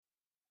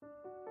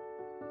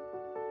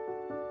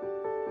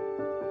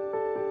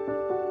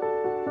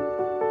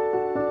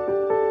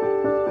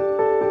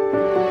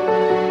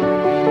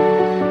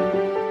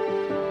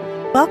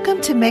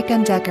Welcome to Make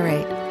and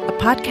Decorate, a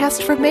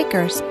podcast for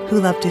makers who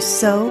love to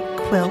sew,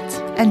 quilt,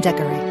 and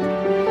decorate.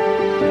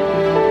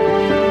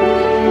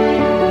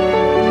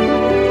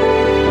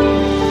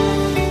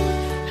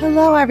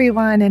 Hello,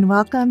 everyone, and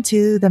welcome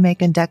to the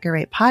Make and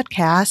Decorate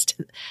podcast.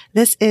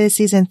 This is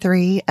season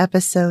 3,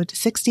 episode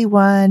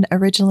 61,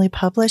 originally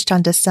published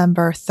on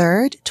December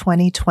 3rd,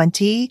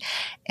 2020.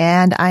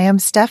 And I am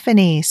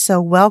Stephanie.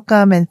 So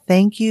welcome and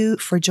thank you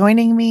for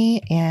joining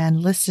me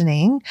and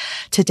listening.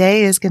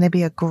 Today is going to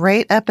be a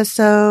great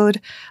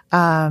episode.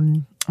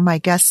 My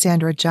guest,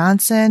 Sandra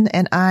Johnson,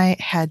 and I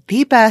had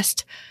the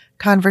best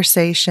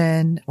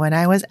conversation. When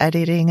I was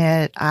editing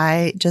it,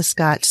 I just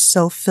got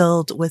so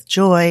filled with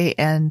joy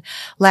and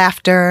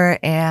laughter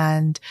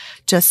and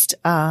just,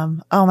 oh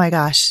my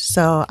gosh.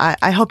 So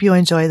I hope you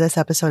enjoy this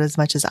episode as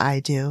much as I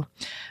do.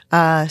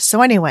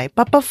 So anyway,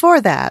 but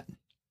before that,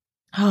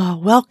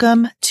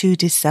 welcome to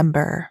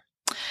December,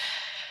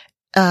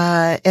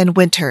 and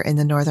winter in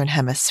the Northern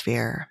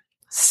Hemisphere.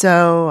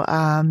 So,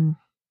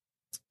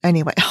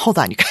 anyway, hold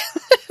on, you guys.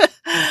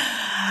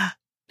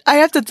 I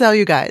have to tell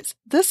you guys,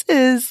 this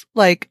is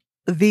like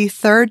the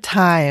third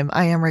time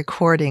I am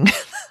recording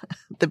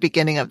the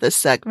beginning of this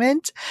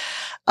segment,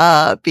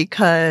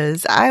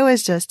 because I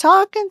was just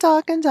talking.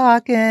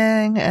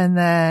 And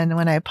then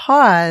when I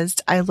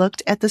paused, I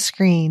looked at the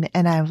screen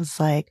and I was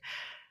like,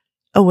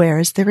 oh, where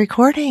is the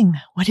recording?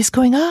 What is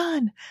going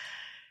on?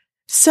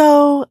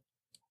 So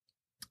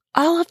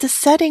all of the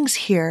settings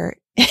here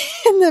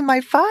in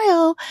my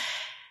file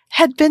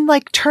had been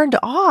like turned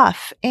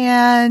off.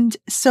 And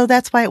so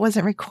that's why it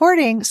wasn't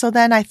recording. So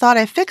then I thought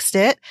I fixed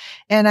it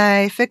and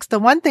I fixed the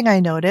one thing I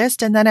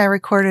noticed and then I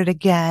recorded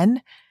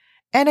again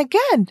and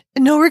again,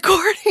 no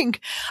recording.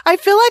 I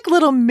feel like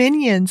little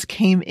minions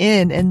came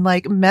in and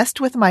like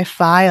messed with my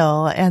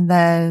file and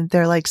then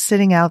they're like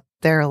sitting out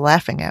there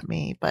laughing at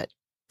me. But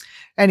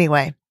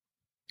anyway,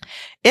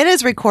 it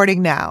is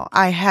recording now.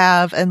 I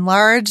have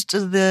enlarged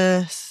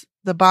the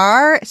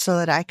bar so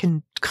that I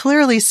can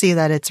clearly see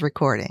that it's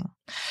recording.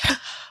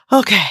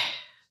 Okay,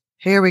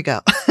 here we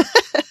go.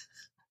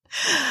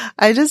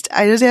 I just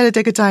had to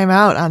take a time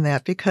out on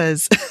that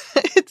because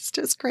it's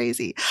just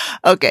crazy.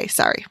 Okay,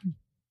 sorry.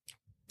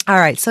 All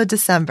right, so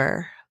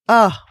December.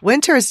 Oh,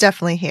 winter is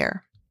definitely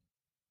here.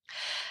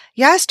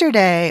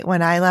 Yesterday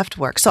when I left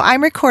work, so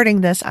I'm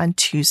recording this on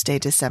Tuesday,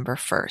 December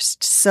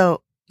 1st.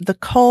 So the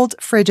cold,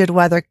 frigid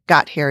weather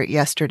got here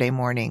yesterday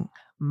morning,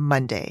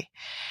 Monday.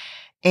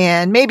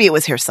 And maybe it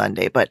was here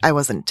Sunday, but I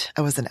wasn't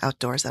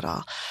outdoors at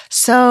all.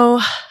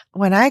 So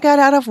when I got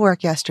out of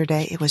work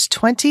yesterday, it was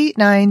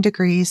 29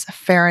 degrees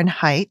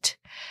Fahrenheit,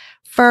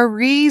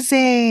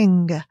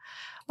 freezing.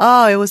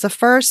 Oh, it was the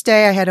first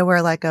day I had to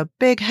wear like a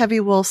big heavy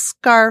wool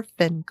scarf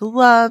and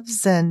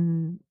gloves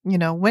and,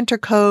 winter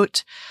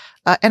coat.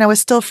 And I was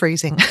still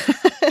freezing.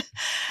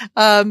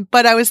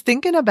 But I was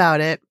thinking about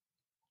it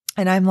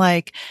and I'm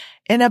like,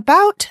 in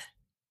about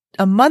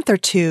a month or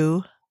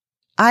two,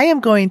 I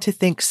am going to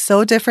think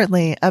so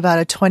differently about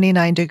a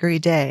 29-degree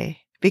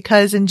day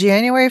because in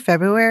January,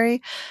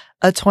 February,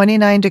 a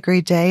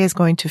 29-degree day is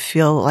going to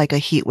feel like a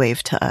heat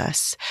wave to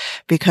us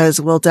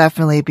because we'll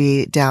definitely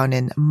be down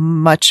in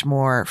much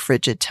more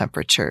frigid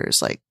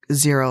temperatures like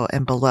 0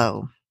 and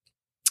below.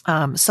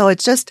 So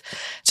it's just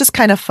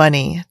kind of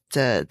funny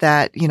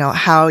that,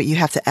 how you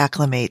have to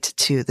acclimate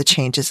to the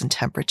changes in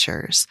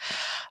temperatures.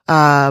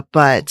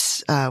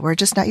 But we're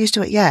just not used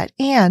to it yet.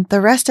 And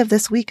the rest of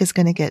this week is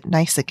going to get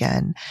nice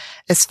again.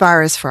 As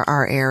far as for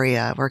our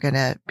area, we're going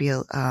to be,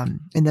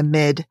 in the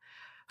mid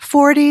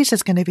 40s.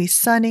 It's going to be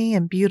sunny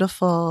and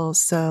beautiful.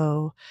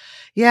 So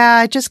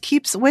yeah,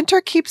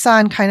 winter keeps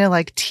on kind of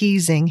like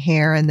teasing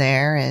here and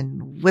there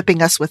and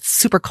whipping us with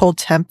super cold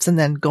temps and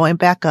then going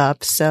back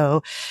up.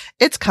 So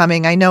it's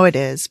coming. I know it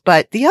is.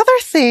 But the other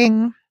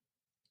thing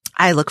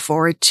I look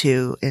forward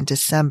to in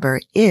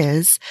December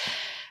is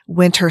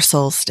winter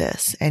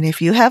solstice. And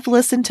if you have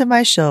listened to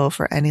my show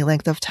for any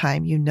length of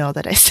time, you know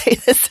that I say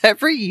this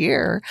every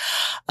year,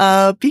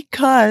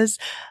 because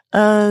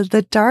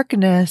the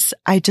darkness,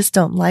 I just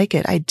don't like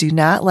it. I do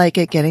not like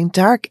it getting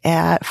dark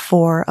at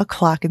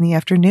 4:00 in the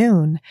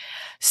afternoon.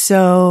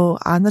 So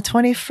on the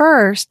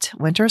 21st,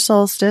 winter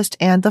solstice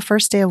and the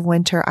first day of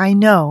winter, I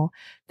know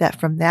that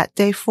from that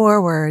day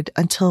forward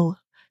until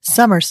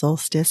summer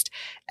solstice,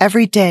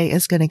 every day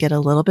is going to get a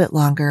little bit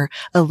longer,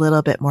 a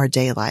little bit more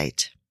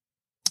daylight.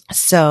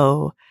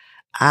 So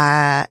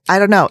I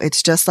don't know.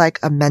 It's just like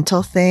a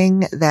mental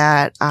thing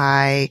that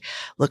I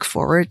look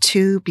forward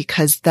to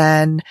because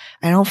then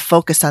I don't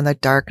focus on the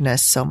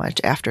darkness so much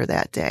after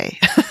that day.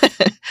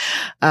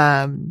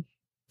 I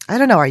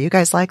don't know. Are you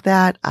guys like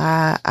that?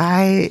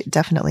 I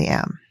definitely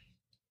am.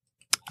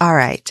 All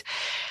right.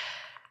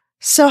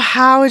 So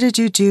how did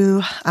you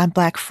do on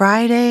Black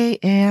Friday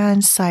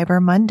and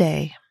Cyber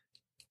Monday?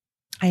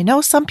 I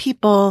know some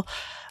people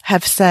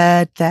have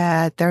said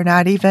that they're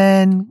not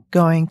even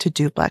going to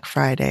do Black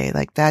Friday.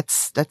 Like they're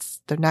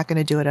not going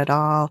to do it at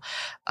all.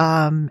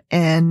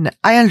 And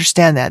I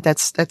understand that.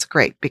 That's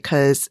great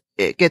because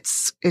it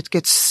gets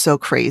so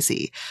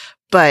crazy.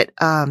 But,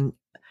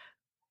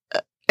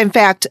 In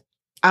fact,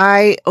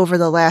 I, over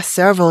the last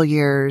several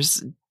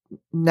years,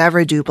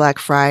 never do Black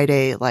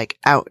Friday like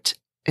out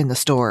in the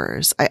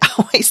stores. I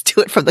always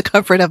do it from the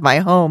comfort of my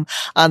home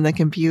on the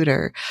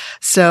computer.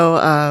 So,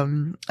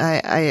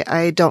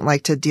 I don't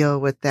like to deal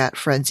with that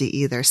frenzy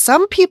either.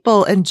 Some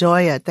people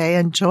enjoy it. They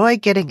enjoy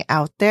getting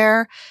out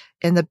there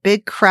in the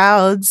big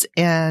crowds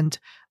and,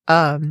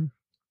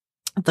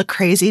 the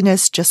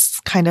craziness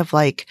just kind of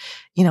like,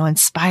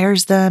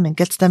 inspires them and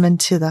gets them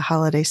into the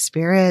holiday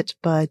spirit.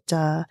 But,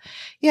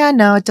 yeah,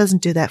 no, it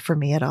doesn't do that for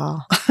me at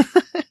all.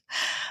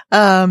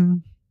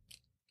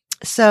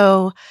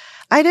 So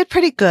I did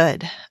pretty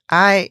good.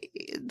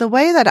 The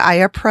way that I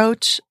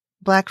approach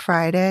Black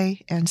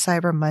Friday and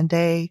Cyber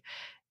Monday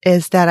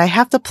is that I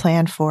have to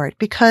plan for it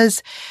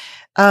because,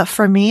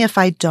 for me, if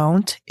I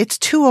don't, it's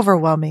too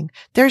overwhelming.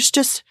 There's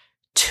just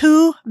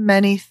too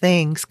many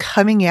things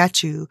coming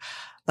at you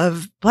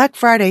of Black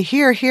Friday,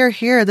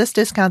 here, this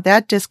discount,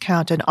 that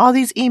discount, and all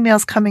these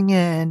emails coming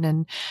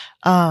in.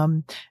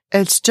 And,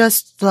 it's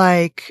just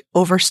like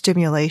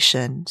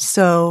overstimulation.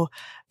 So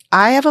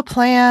I have a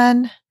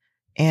plan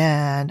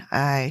and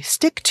I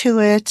stick to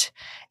it.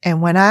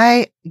 And when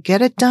I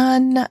get it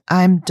done,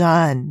 I'm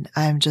done.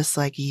 I'm just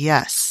like,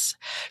 yes.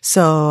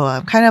 So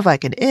I'm kind of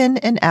like an in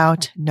and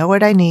out, know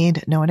what I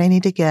need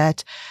to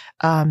get,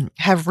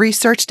 have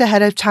researched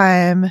ahead of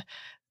time,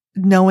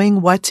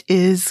 knowing what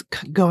is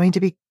going to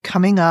be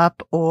coming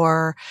up,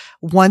 or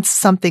once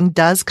something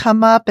does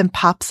come up and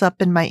pops up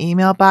in my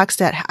email box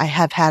that I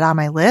have had on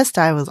my list,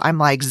 I'm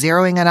like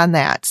zeroing it on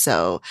that.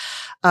 So,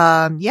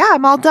 yeah,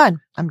 I'm all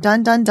done. I'm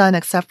done,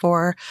 except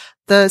for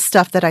the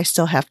stuff that I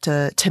still have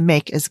to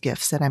make as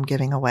gifts that I'm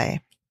giving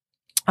away.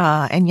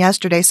 And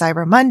yesterday,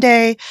 Cyber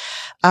Monday,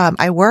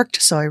 I worked,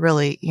 so I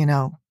really,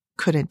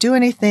 couldn't do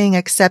anything,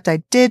 except I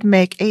did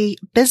make a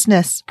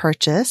business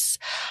purchase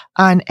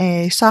on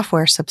a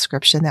software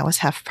subscription that was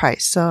half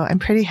price. So I'm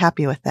pretty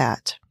happy with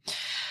that.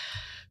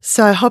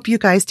 So I hope you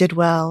guys did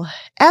well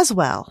as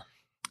well.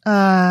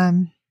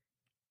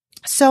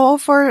 So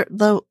over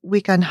the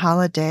weekend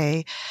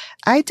holiday,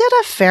 I did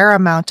a fair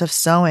amount of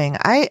sewing.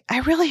 I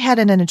really had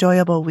an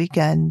enjoyable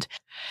weekend,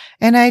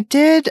 and I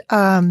did,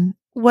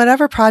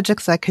 whatever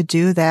projects I could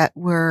do that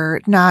were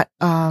not,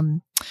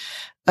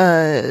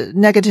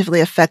 negatively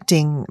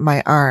affecting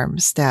my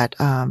arms that,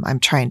 I'm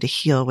trying to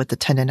heal with the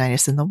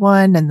tendonitis in the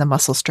one and the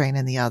muscle strain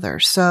in the other.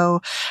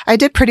 So I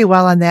did pretty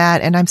well on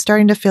that, and I'm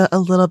starting to feel a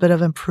little bit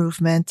of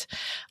improvement,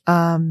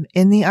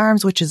 in the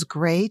arms, which is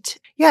great.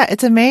 Yeah.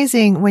 It's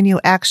amazing when you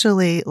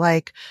actually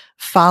like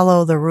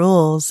follow the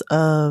rules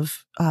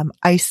of,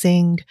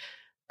 icing,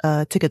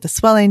 to get the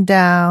swelling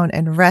down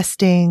and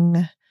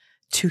resting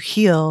to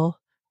heal.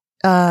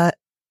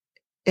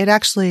 It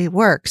actually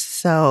works.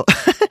 So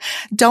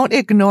don't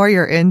ignore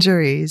your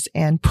injuries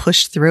and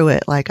push through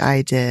it like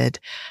I did,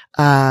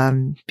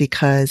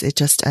 because it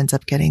just ends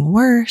up getting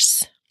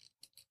worse.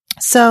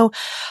 So,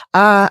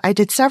 I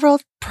did several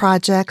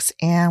projects,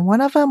 and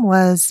one of them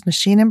was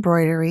machine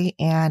embroidery,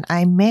 and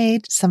I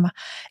made some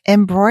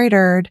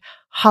embroidered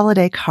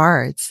holiday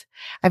cards.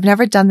 I've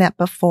never done that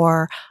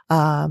before.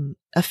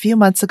 A few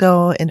months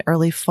ago in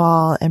early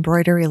fall,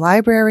 Embroidery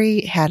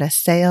Library had a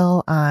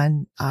sale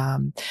on,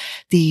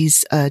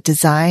 these,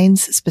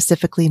 designs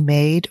specifically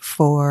made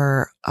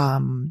for,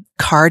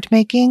 card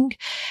making.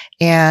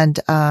 And,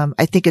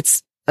 I think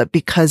it's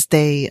because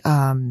they,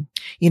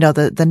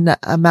 the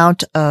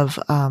amount of,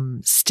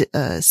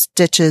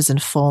 stitches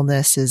and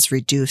fullness is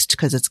reduced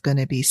because it's going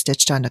to be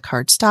stitched onto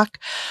cardstock.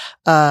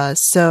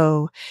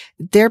 So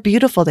they're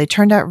beautiful. They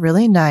turned out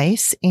really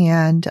nice.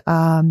 And,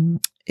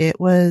 it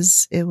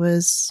was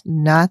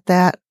not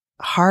that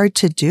hard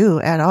to do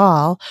at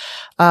all.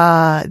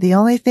 The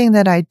only thing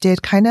that I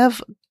did kind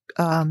of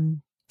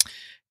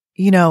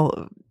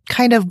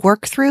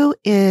work through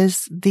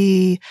is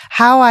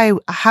how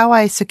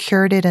I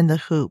secured it in the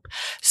hoop.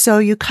 So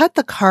you cut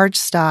the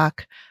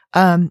cardstock,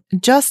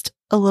 just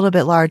a little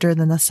bit larger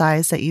than the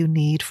size that you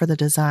need for the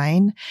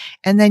design.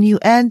 And then you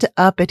end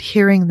up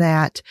adhering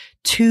that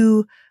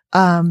to,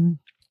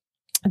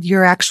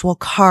 your actual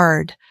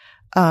card,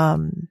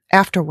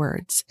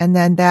 afterwards. And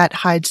then that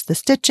hides the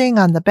stitching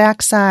on the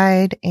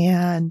backside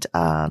and,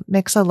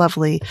 makes a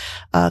lovely,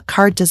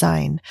 card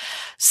design.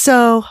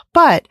 So,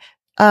 but,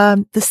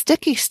 the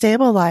sticky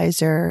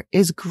stabilizer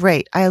is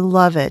great. I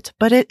love it,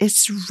 but it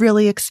is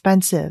really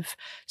expensive.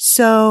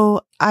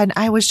 So, and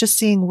I was just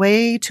seeing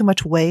way too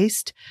much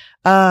waste,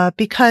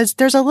 because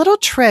there's a little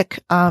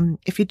trick.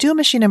 If you do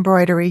machine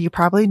embroidery, you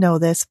probably know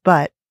this,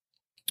 but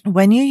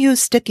when you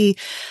use sticky,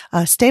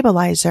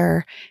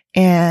 stabilizer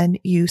and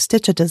you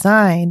stitch a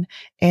design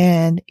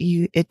and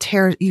you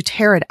tear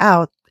it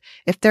out,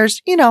 if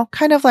there's,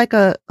 kind of like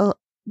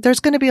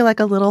there's going to be like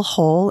a little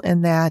hole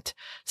in that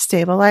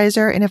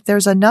stabilizer. And if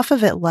there's enough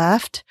of it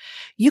left,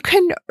 you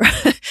can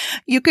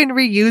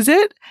reuse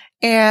it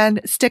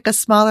and stick a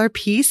smaller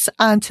piece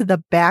onto the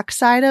back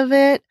side of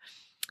it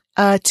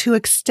to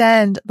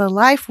extend the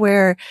life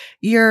where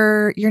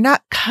you're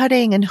not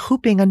cutting and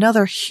hooping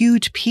another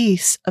huge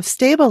piece of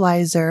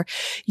stabilizer.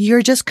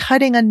 You're just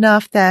cutting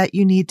enough that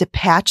you need to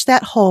patch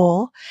that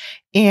hole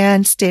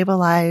and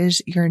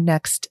stabilize your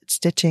next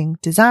stitching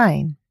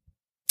design.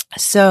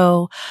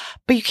 So,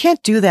 but you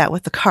can't do that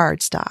with the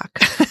cardstock.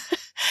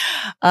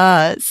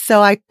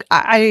 So I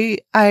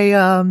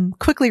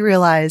quickly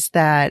realized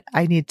that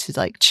I need to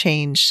like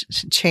change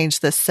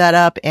the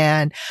setup,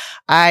 and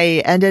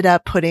I ended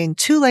up putting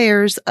 2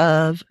 layers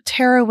of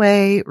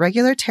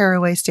regular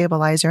tearaway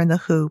stabilizer in the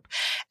hoop.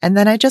 And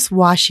then I just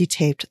washi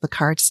taped the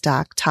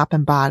cardstock top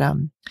and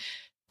bottom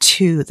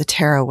to the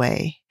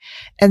tearaway,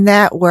 and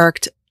that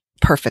worked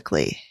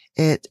perfectly.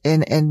 It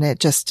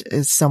just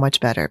is so much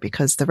better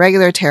because the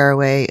regular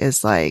tearaway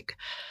is like,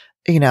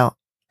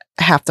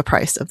 half the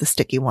price of the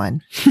sticky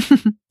one.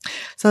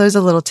 So there's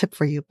a little tip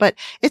for you, but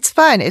it's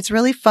fun. It's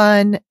really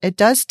fun. It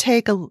does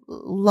take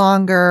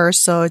longer.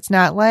 So it's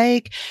not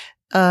like,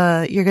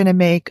 you're going to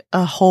make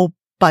a whole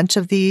bunch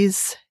of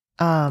these,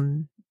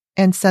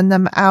 and send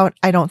them out.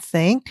 I don't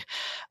think,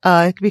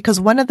 because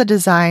one of the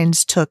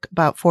designs took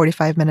about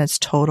 45 minutes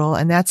total.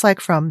 And that's like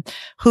from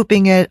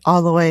hooping it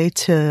all the way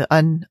to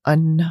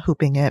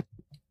unhooping it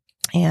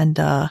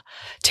and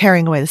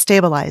tearing away the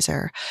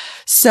stabilizer.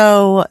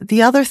 So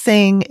the other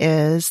thing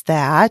is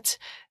that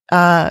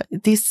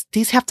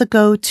these have to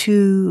go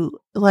to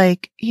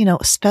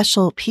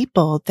special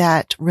people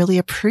that really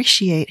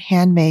appreciate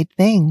handmade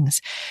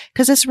things.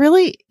 Cause it's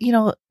really,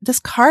 this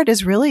card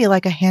is really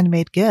like a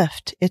handmade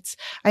gift.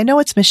 I know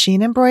it's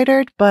machine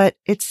embroidered, but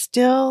it's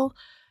still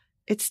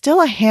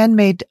a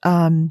handmade,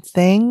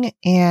 thing.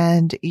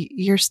 And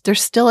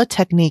there's still a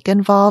technique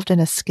involved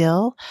and a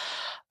skill.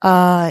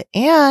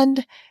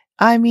 And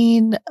I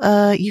mean,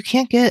 you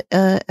can't get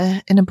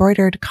an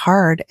embroidered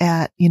card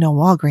at,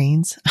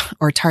 Walgreens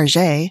or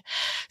Target.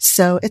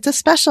 So it's a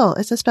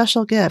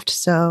special gift.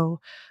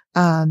 So,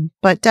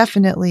 but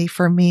definitely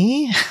for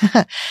me,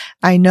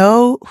 I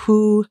know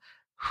who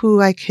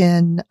I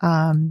can,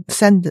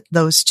 send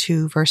those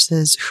to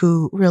versus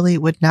who really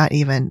would not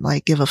even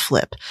give a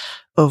flip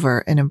over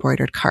an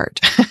embroidered card.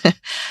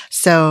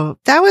 So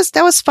that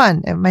was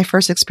fun. My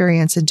first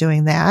experience in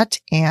doing that.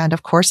 And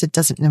of course it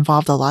doesn't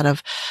involve a lot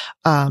of,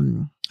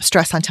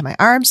 stress onto my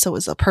arms. So it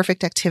was a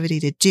perfect activity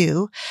to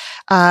do.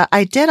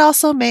 I did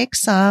also make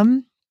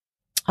some,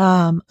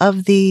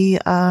 of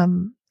the,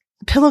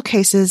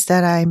 pillowcases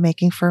that I'm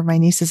making for my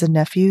nieces and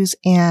nephews.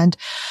 And,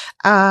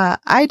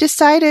 I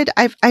decided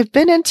I've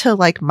been into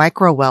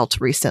micro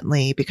welt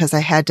recently because I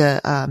had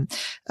to,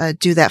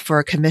 do that for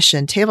a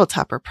commissioned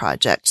tabletopper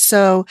project.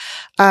 So,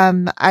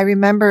 I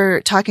remember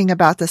talking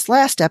about this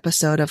last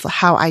episode of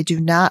how I do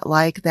not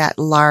like that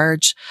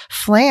large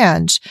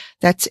flange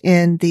that's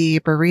in the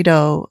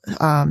burrito,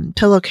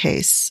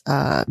 pillowcase,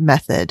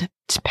 method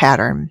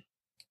pattern.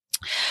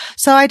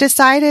 So I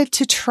decided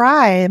to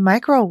try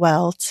micro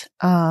welt,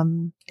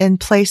 in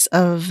place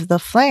of the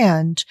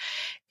flange,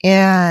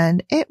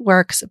 and it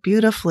works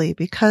beautifully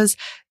because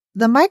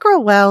the micro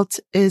welt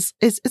it's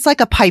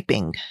like a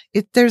piping.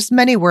 There's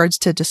many words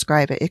to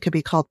describe it. It could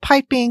be called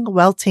piping,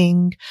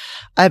 welting,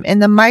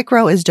 and the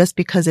micro is just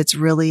because it's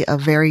really a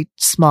very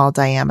small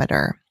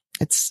diameter.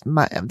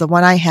 The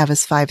one I have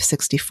is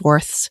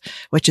 5/64,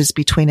 which is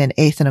between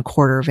 1/8 and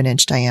 1/4 of an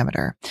inch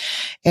diameter.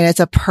 And it's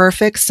a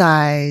perfect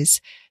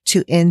size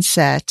to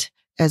inset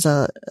as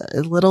a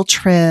little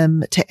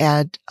trim to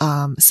add,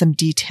 some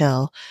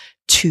detail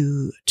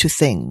to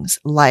things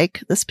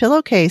like this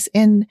pillowcase.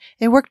 And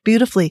it worked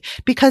beautifully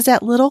because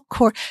that little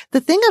cord, the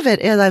thing of it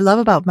is I love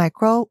about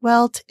micro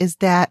welt is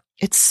that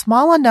it's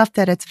small enough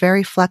that it's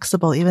very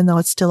flexible, even though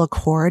it's still a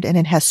cord and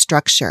it has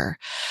structure.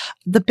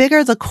 The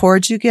bigger the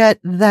cords you get,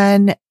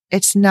 then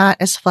it's not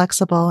as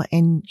flexible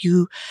and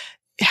you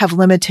have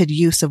limited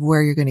use of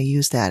where you're going to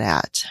use that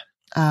at.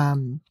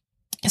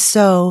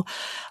 So,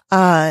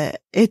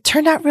 it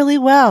turned out really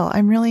well.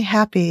 I'm really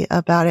happy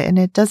about it. And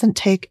it doesn't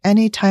take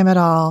any time at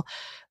all,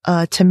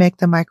 to make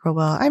the micro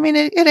welt. I mean,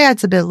 it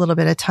adds a little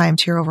bit of time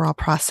to your overall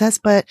process,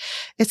 but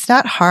it's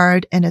not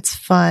hard and it's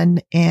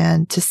fun.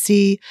 And to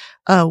see,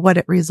 what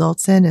it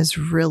results in is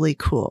really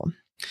cool.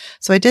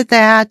 So I did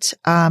that.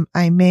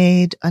 I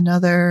made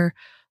another,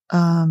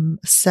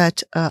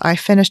 set, I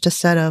finished a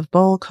set of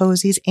bowl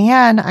cozies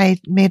and I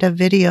made a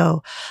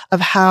video of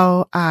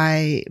how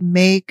I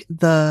make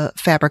the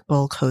fabric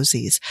bowl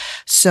cozies.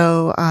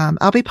 So,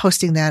 I'll be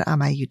posting that on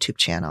my YouTube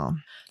channel.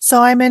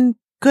 So I'm in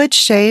good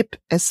shape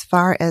as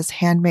far as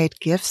handmade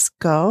gifts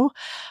go.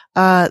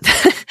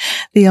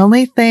 The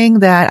only thing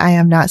that I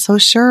am not so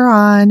sure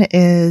on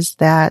is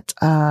that,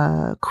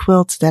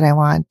 quilt that I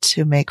want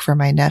to make for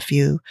my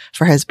nephew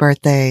for his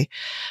birthday,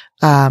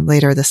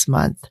 later this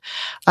month.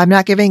 I'm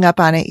not giving up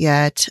on it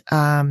yet.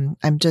 I'm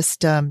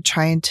just,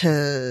 trying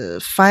to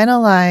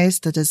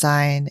finalize the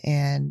design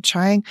and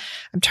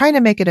I'm trying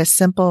to make it as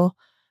simple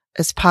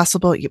as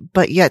possible,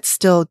 but yet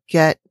still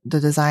get the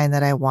design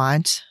that I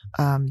want,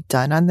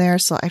 done on there.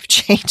 So I've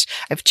changed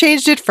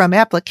it from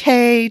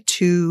applique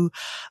to,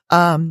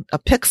 a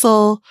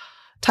pixel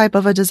type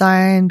of a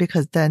design,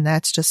 because then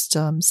that's just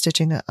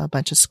stitching a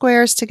bunch of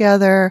squares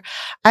together.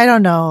 I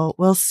don't know.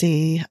 We'll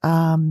see.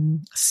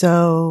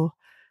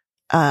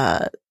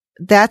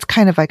 That's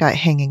kind of I got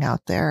hanging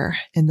out there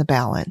in the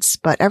balance,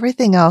 but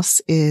everything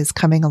else is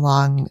coming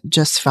along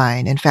just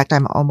fine. In fact,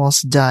 I'm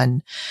almost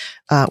done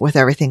with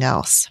everything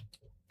else.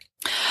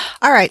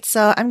 All right,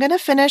 so I'm going to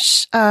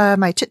finish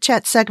my chit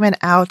chat segment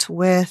out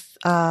with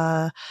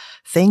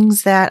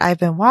things that I've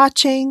been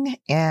watching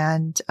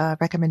and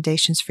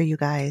recommendations for you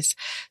guys.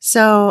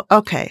 So,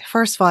 okay,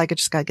 first of all, I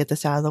just got to get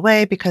this out of the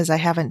way because I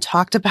haven't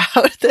talked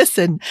about this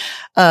in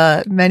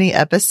many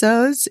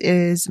episodes,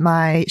 is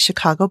my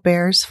Chicago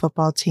Bears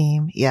football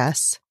team.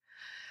 Yes.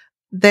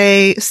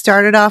 They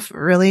started off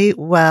really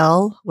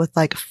well with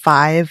like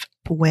 5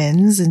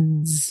 wins,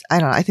 and I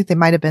don't know, I think they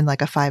might have been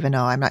like a 5-0.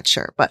 I'm not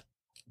sure, but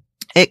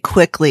it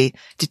quickly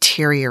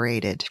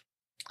deteriorated.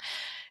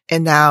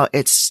 And now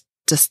it's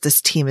just,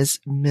 this team is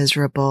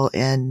miserable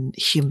and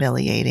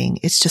humiliating.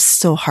 It's just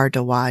so hard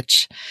to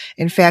watch.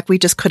 In fact, we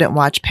just couldn't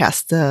watch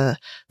past the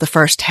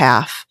first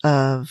half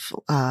of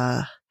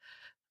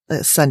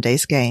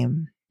Sunday's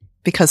game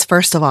because,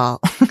 first of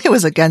all, it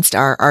was against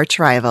our arch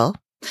rival,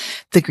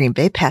 the Green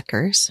Bay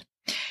Packers,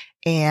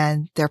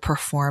 and their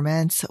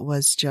performance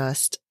was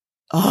just,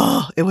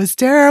 it was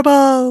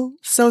terrible.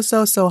 So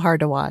hard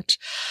to watch.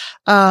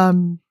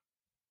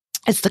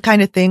 It's the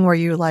kind of thing where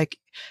you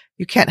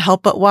can't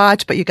help but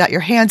watch, but you got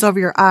your hands over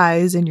your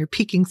eyes and you're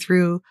peeking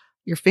through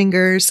your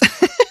fingers.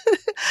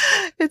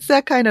 It's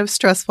that kind of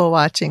stressful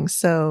watching.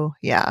 So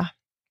yeah.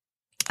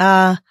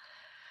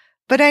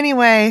 But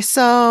anyway,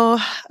 so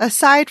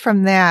aside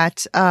from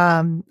that,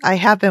 I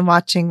have been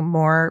watching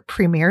more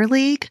Premier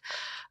League,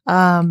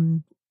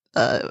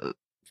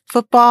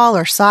 football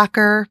or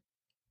soccer.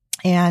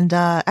 And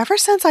ever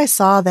since I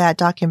saw that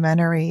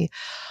documentary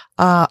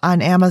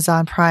on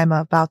Amazon Prime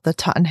about the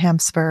Tottenham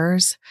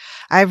Spurs,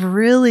 I've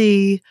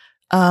really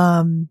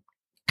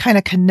kind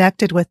of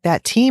connected with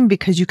that team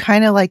because you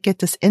kind of like get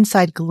this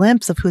inside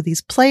glimpse of who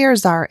these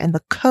players are and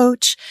the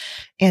coach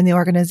and the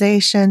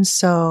organization.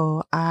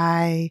 So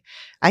I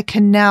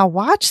can now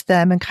watch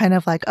them and kind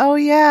of like, oh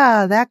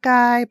yeah, that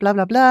guy, blah,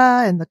 blah,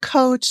 blah. And the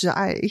coach,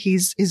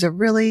 he's a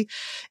really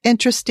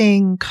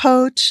interesting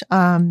coach.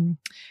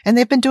 And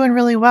they've been doing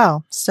really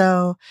well.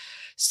 So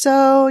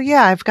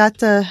yeah, I've got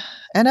the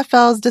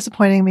NFL is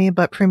disappointing me,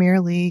 but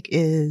Premier League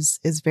is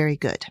very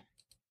good.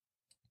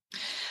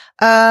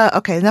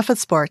 Okay, enough of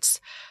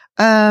sports.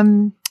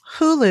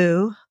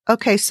 Hulu.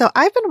 Okay, so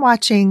I've been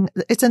watching,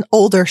 it's an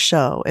older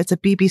show. It's a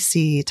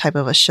BBC type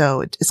of a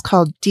show. It's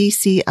called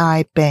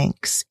DCI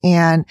Banks,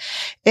 and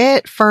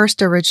it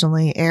first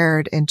originally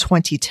aired in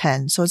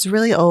 2010. So it's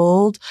really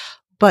old,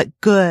 but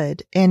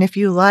good. And if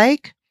you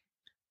like,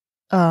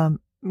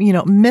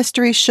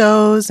 mystery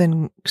shows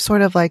and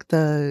sort of like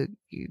the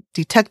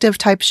detective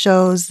type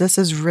shows, this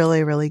is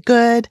really, really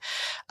good.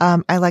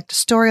 I like the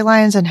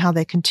storylines and how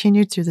they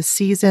continued through the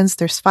seasons.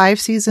 There's 5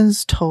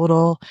 seasons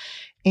total.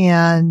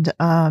 And,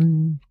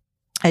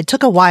 it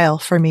took a while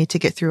for me to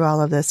get through all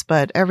of this,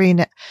 but every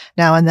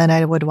now and then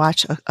I would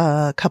watch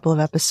a couple of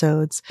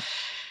episodes.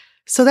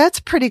 So that's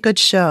a pretty good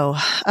show.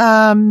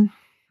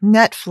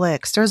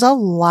 Netflix. There's a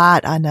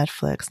lot on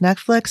Netflix.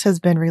 Netflix has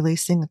been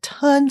releasing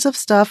tons of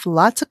stuff,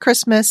 lots of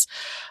Christmas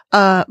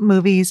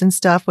movies and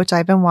stuff, which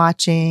I've been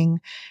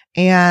watching.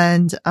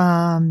 And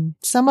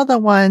some of the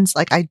ones,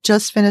 like I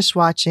just finished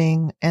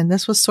watching, and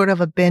this was sort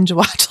of a binge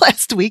watch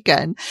last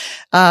weekend,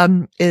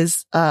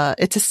 it's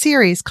a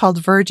series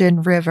called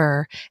Virgin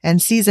River,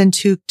 and season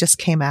 2 just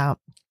came out.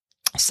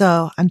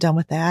 So I'm done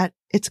with that.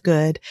 It's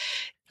good.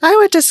 I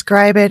would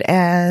describe it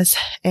as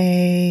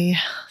a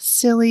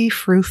silly,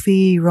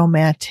 froofy,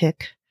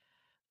 romantic,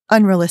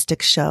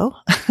 unrealistic show,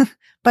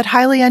 but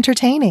highly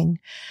entertaining.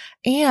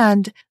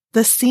 And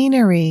the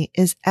scenery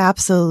is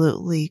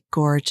absolutely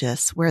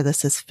gorgeous where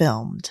this is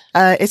filmed.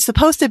 It's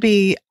supposed to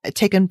be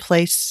taking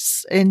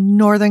place in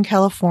Northern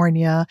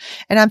California,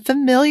 and I'm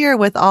familiar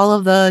with all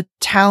of the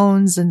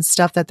towns and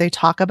stuff that they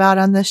talk about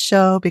on this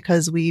show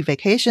because we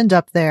vacationed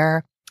up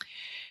there.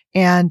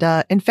 And,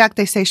 in fact,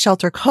 they say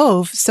Shelter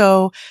Cove.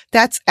 So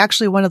that's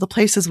actually one of the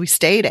places we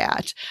stayed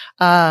at.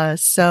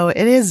 So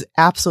it is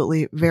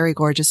absolutely very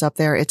gorgeous up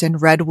there. It's in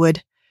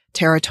Redwood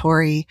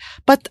territory,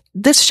 but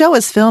this show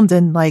is filmed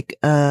in like,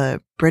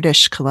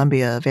 British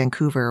Columbia,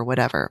 Vancouver, or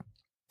whatever.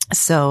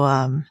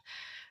 So,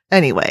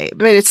 anyway,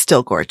 but it's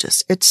still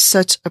gorgeous. It's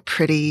such a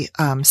pretty,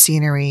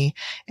 scenery,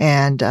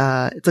 and,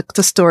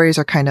 the stories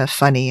are kind of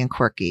funny and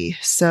quirky.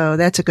 So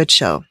that's a good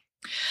show.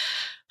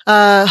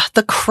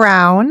 The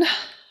Crown.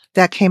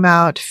 That came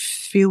out a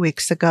few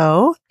weeks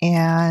ago,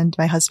 and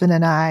my husband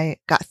and I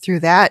got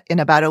through that in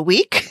about a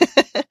week.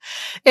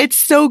 It's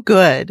so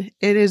good.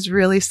 It is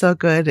really so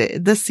good.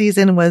 This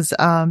season was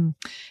started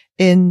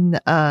in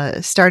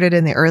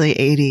the early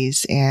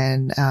 80s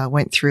and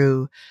went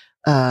through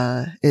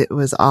it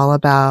was all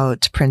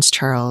about Prince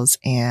Charles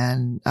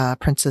and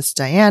Princess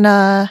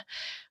Diana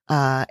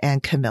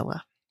and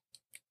Camilla.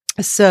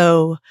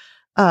 So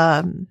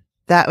that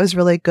that was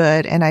really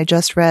good. And I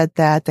just read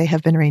that they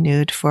have been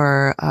renewed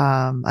for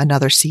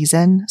another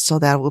season. So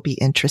that will be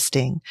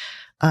interesting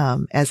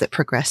as it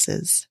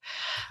progresses.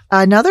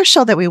 Another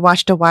show that we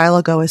watched a while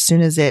ago as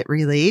soon as it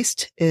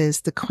released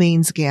is The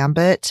Queen's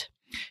Gambit.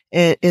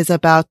 It is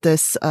about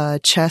this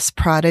chess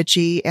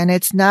prodigy, and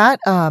it's not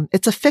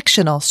it's a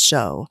fictional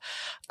show.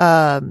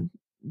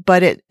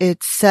 But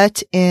it's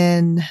set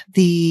in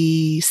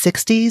the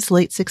 60s,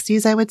 late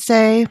 60s, I would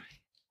say,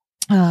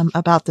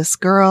 about this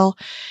girl.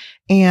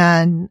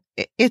 And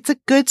it's a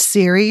good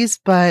series,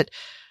 but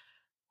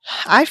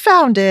I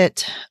found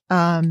it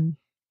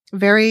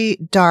very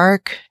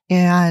dark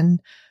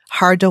and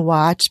hard to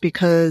watch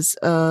because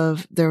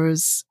of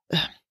there's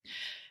a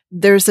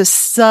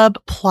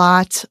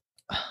subplot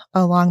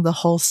along the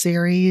whole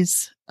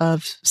series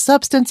of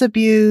substance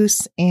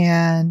abuse.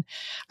 And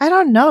I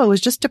don't know, it was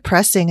just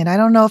depressing. And I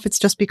don't know if it's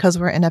just because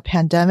we're in a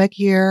pandemic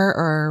year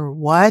or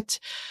what,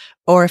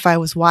 or if I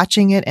was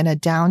watching it in a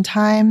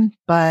downtime,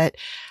 but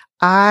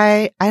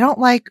I don't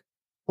like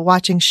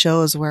watching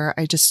shows where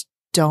I just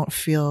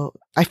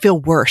I feel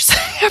worse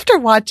after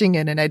watching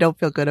it and I don't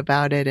feel good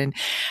about it. And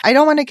I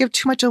don't want to give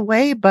too much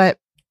away, but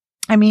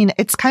I mean,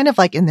 it's kind of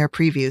like in their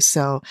previews,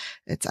 so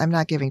I'm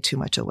not giving too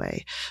much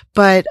away.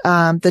 But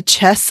the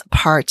chess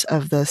part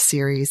of the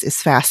series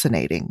is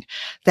fascinating.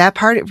 That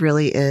part it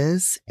really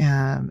is,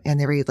 and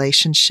the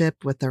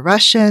relationship with the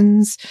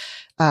Russians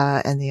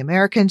and the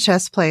American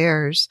chess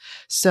players.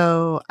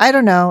 So I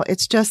don't know.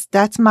 It's just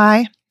that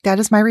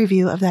is my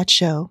review of that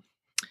show,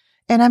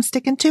 and I'm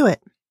sticking to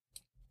it.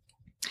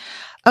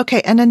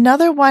 Okay, and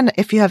another one,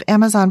 if you have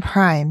Amazon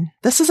Prime,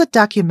 this is a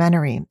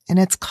documentary, and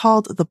it's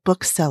called The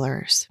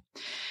Booksellers.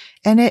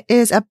 And it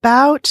is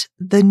about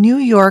the New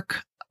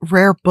York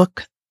rare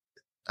book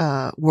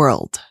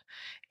world.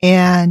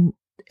 And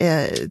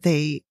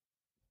they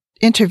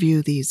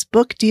interview these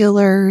book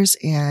dealers,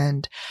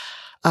 and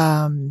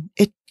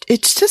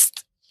it's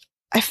just,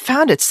 I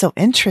found it so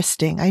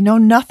interesting. I know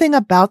nothing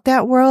about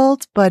that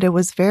world, but it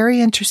was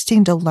very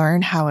interesting to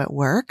learn how it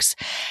works.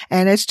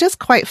 And it's just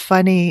quite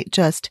funny.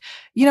 Just,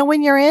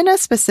 when you're in a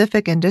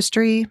specific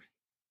industry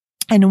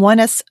and one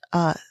as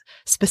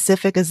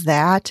specific as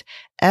that,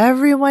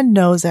 everyone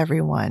knows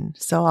everyone.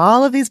 So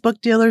all of these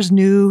book dealers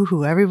knew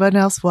who everyone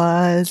else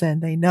was,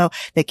 and they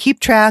keep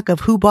track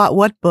of who bought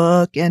what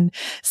book. And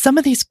some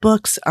of these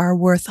books are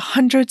worth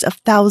hundreds of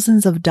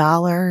thousands of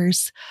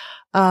dollars.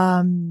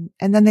 And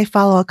then they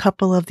follow a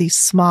couple of these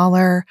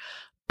smaller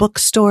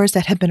bookstores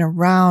that have been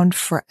around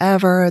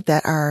forever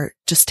that are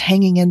just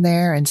hanging in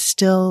there and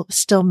still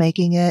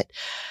making it.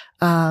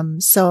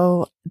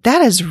 So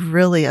that is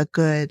really a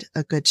good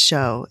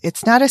show.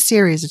 It's not a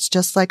series. It's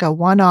just like a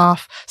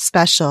one-off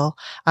special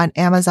on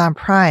Amazon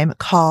Prime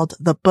called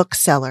The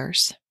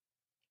Booksellers.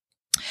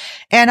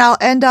 And I'll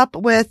end up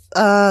with,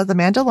 The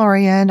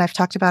Mandalorian. I've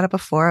talked about it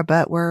before,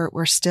 but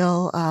we're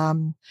still,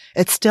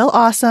 it's still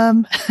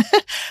awesome.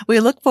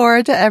 We look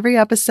forward to every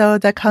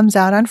episode that comes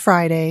out on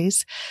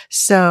Fridays.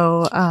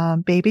 So,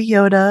 Baby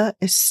Yoda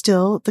is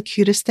still the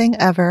cutest thing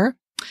ever.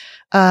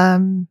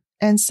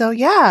 And so,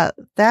 yeah,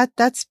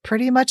 that's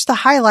pretty much the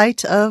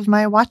highlight of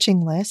my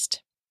watching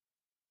list.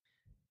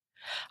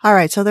 All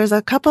right. So there's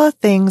a couple of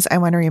things I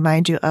want to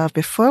remind you of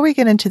before we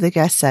get into the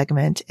guest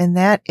segment. And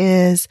that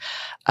is,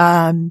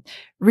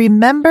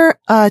 remember,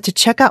 to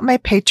check out my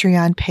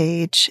Patreon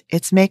page.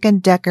 It's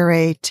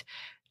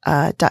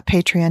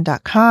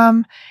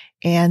makeanddecorate.patreon.com.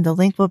 And the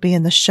link will be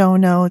in the show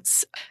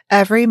notes.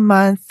 Every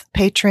month,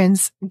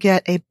 patrons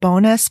get a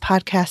bonus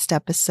podcast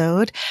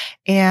episode,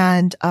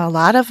 and a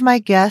lot of my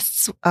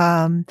guests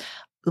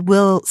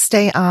will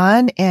stay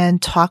on and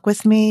talk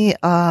with me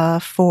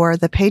for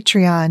the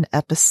Patreon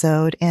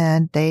episode,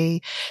 and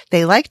they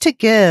like to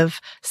give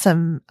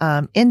some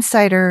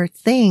insider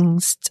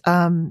things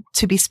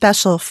to be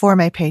special for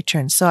my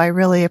patrons. So I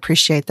really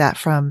appreciate that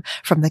from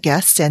the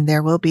guests, and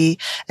there will be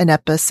an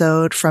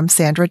episode from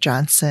Sandra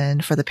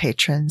Johnson for the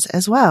patrons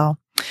as well.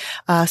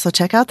 So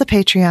check out the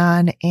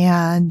Patreon,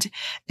 and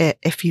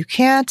if you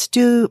can't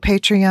do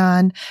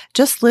Patreon,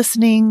 just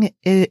listening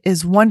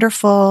is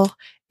wonderful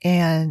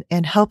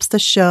and helps the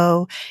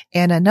show.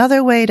 And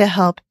another way to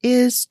help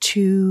is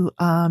to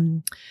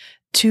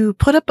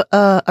put up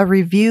a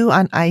review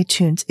on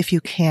iTunes if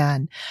you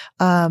can.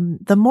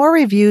 The more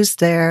reviews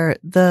there,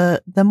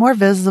 the more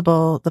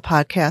visible the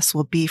podcast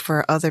will be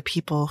for other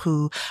people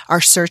who are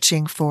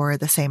searching for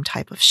the same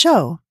type of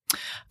show.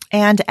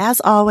 And as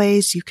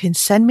always, you can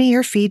send me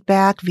your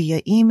feedback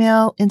via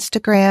email,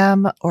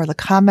 Instagram, or the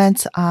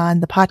comments on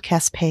the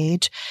podcast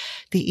page.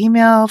 The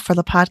email for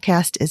the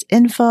podcast is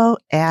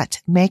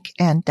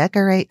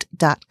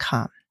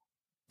info@makeanddecorate.com.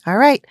 All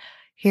right,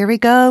 here we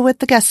go with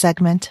the guest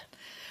segment.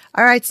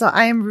 All right, so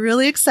I am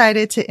really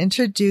excited to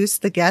introduce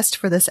the guest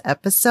for this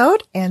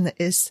episode, and it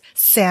is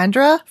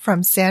Sandra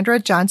from Sandra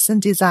Johnson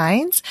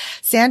Designs.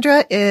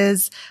 Sandra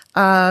is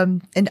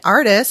an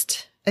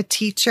artist. a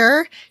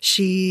teacher.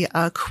 She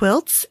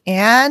quilts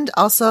and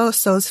also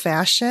sews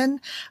fashion.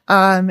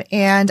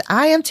 And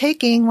I am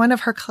taking one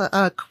of her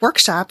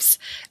workshops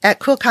at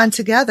QuiltCon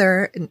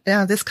Together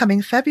this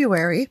coming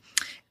February,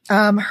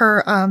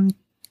 her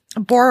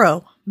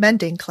Boro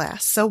mending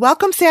class. So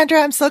welcome,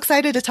 Sandra. I'm so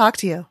excited to talk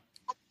to you.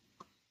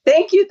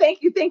 Thank you.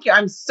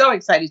 I'm so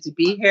excited to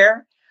be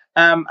here.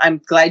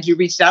 I'm glad you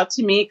reached out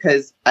to me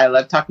because I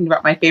love talking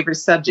about my favorite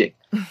subject,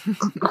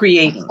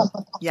 creating.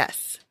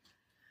 Yes.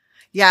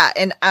 Yeah.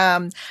 And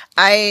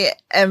I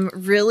am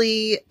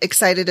really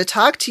excited to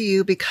talk to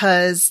you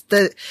because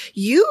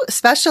you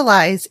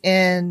specialize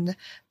in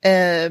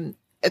a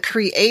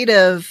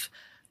creative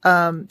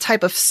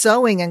type of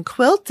sewing and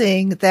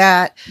quilting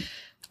that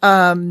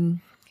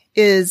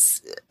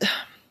is,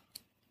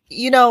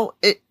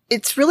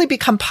 it's really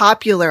become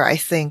popular, I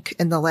think,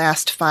 in the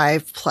last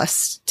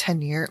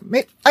 5+10 years.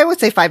 I would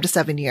say 5 to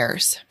 7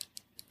 years.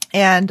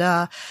 And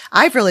I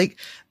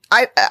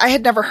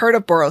had never heard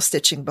of Boro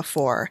stitching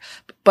before,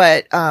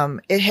 but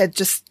it had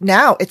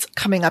now it's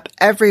coming up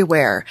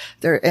everywhere.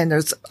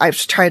 I've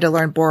tried to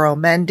learn Boro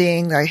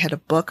mending. I had a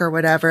book or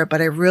whatever,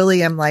 but I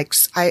really am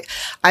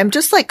I'm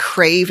just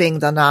craving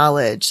the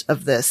knowledge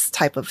of this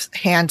type of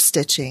hand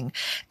stitching.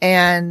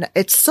 And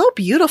it's so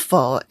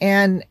beautiful.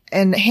 And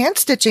hand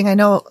stitching, I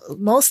know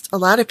a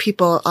lot of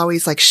people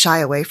always shy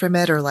away from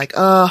it or I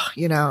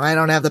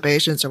don't have the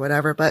patience or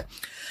whatever, but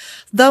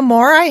the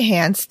more I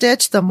hand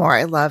stitch, the more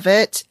I love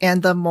it.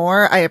 And the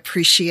more I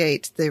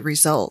appreciate the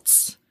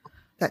results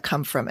that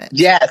come from it.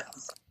 Yes.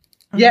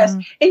 Mm-hmm. Yes.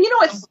 And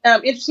what's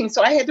interesting?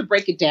 So I had to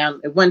break it down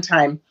at one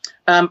time.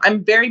 I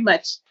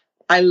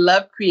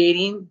love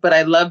creating, but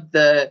I love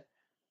the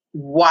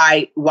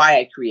why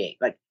I create.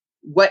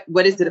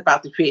 What is it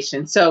about the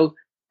creation? So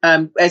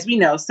as we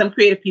know, some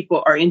creative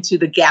people are into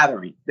the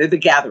gathering. They're the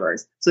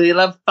gatherers. So they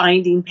love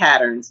finding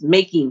patterns,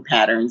 making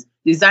patterns,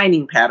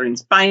 designing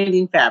patterns,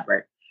 finding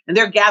fabric. And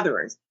they're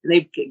gatherers, and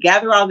they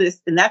gather all this,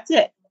 and that's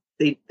it.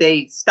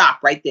 They stop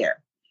right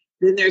there.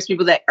 Then there's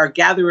people that are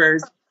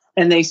gatherers,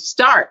 and they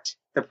start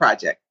the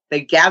project.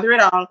 They gather it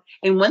all,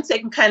 and once they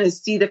can kind of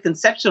see the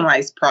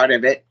conceptualized part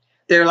of it,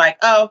 they're like,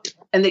 oh,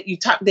 and that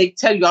they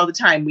tell you all the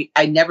time,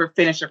 I never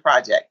finish a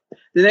project.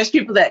 Then there's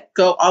people that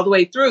go all the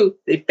way through.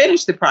 They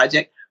finish the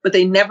project, but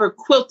they never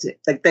quilt it.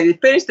 They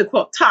finish the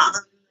quilt top,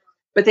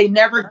 but they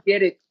never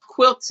get it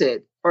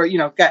quilted or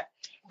got.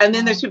 And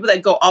then there's people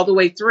that go all the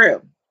way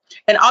through.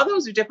 And all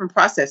those are different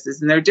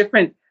processes, and there are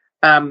different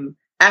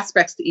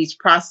aspects to each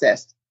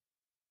process.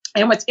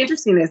 And what's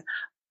interesting is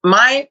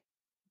my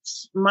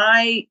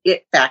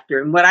it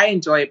factor and what I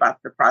enjoy about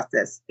the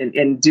process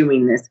in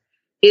doing this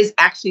is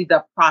actually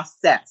the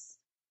process,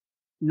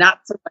 not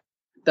so much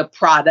the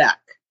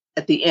product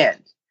at the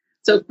end.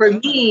 So for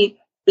me,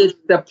 it's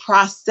the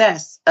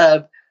process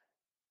of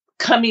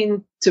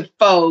coming to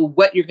faux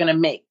what you're going to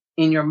make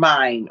in your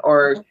mind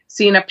or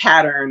seeing a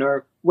pattern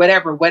or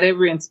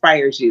whatever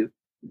inspires you.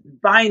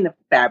 Buying the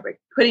fabric,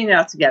 putting it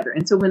all together.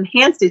 And so when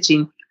hand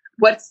stitching,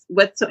 what's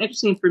so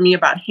interesting for me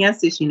about hand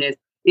stitching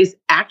is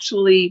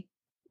actually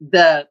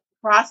the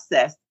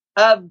process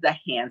of the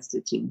hand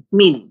stitching,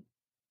 meaning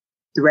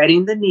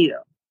threading the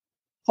needle,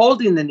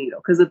 holding the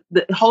needle, because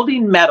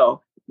holding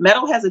metal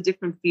has a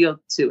different feel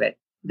to it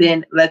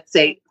than, let's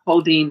say,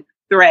 holding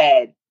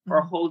thread or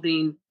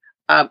holding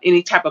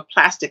any type of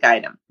plastic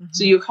item. Mm-hmm.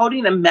 So you're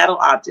holding a metal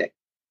object.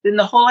 Then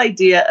the whole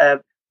idea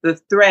of the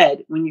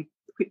thread, when you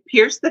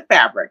pierce the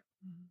fabric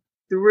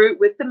through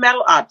with the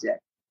metal object,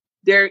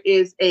 there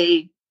is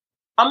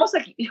almost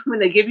like when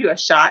they give you a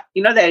shot,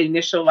 that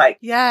initial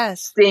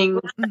yes sting,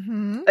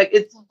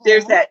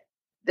 there's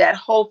that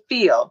whole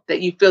feel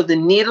that you feel the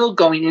needle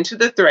going into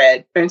the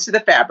thread, into the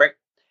fabric.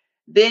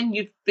 Then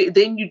you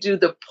do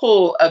the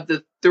pull of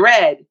the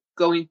thread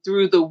going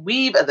through the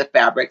weave of the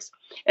fabrics.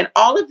 And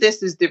all of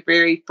this is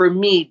very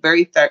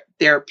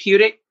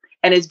therapeutic,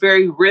 and it's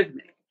very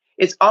rhythmic.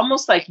 It's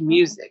almost like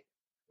music,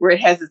 where it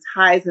has its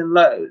highs and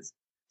lows.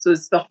 So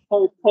it's the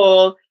whole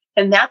pull.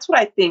 And that's what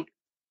I think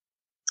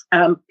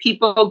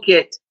people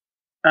get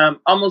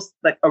almost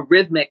like a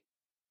rhythmic,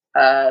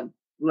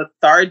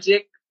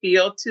 lethargic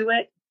feel to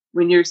it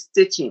when you're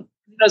stitching.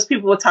 Those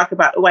people will talk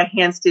about, I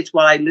hand stitch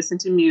while I listen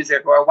to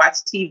music or watch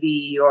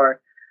TV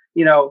or,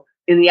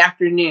 in the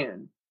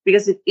afternoon,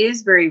 because it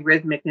is very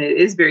rhythmic and it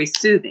is very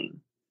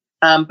soothing,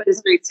 but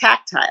it's very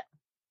tactile.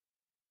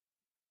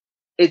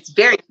 It's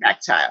very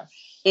tactile.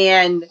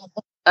 And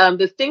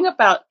the thing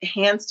about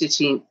hand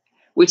stitching,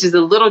 which is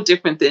a little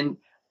different than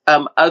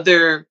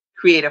other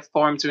creative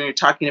forms when you're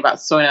talking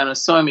about sewing on a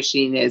sewing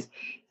machine, is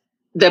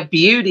the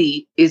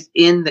beauty is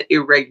in the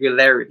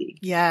irregularity.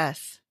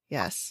 Yes,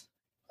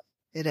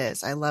 it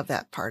is. I love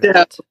that part of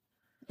it.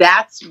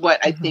 That's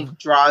what I think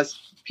draws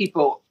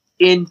people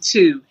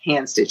into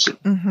hand stitching.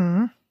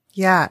 Mm-hmm.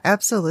 Yeah,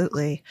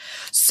 absolutely.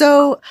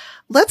 So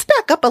let's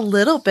back up a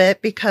little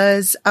bit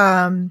because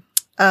I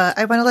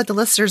want to let the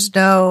listeners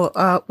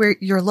know where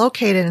you're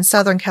located in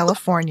Southern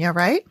California,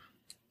 right?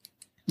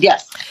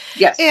 Yes.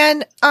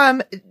 And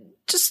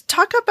just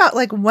talk about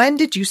like, when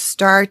did you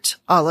start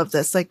all of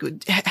this? Like,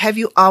 have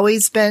you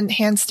always been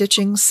hand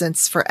stitching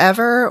since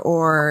forever,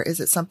 or is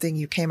it something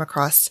you came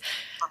across,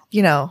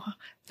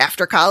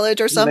 after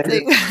college or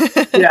something?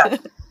 Yeah.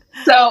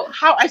 So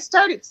how I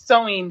started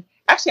sewing,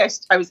 actually,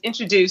 I was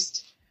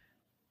introduced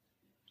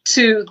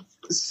to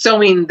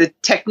sewing, the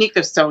technique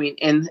of sewing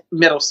in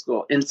middle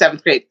school, in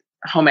 7th grade,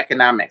 home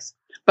economics.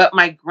 But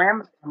my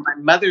grandmother on my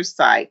mother's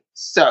side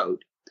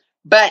sewed.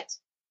 But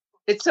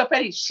it's so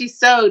funny. She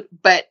sewed,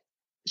 but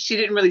she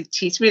didn't really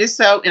teach me to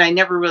sew. And I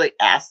never really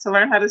asked to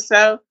learn how to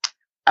sew.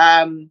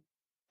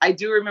 I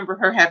do remember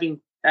her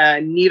having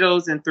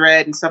needles and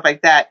thread and stuff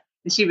like that.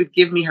 And she would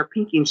give me her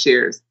pinking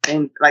shears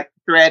and like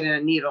thread and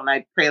a needle. And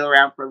I'd trail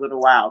around for a little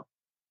while.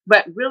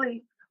 But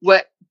really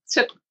what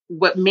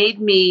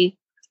made me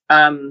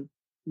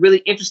really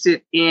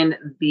interested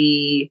in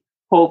the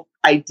whole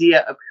idea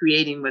of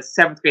creating was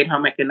 7th grade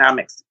home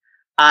economics.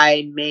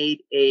 I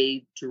made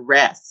a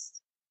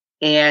dress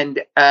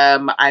and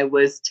I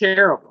was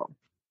terrible.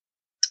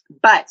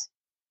 But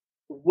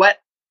what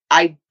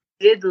I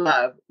did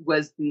love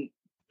was the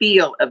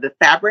feel of the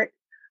fabric.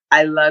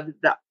 I loved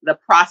the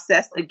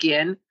process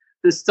again,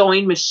 the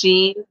sewing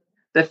machine,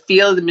 the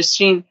feel of the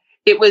machine.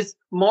 It was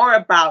more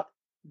about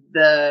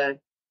the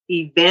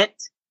event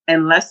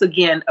and less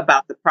again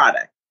about the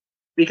product,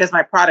 because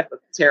my product was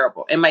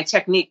terrible and my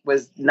technique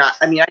was not,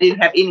 I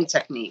didn't have any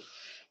technique.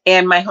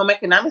 And my home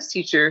economics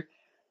teacher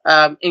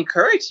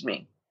encouraged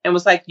me and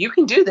was like, you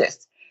can do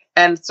this.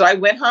 And so I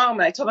went home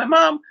and I told my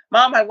mom,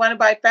 I want to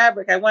buy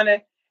fabric.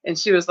 And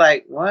she was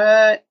like,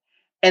 what?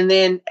 And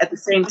then at the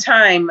same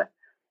time,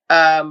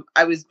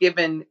 I was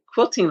given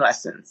quilting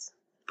lessons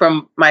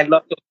from my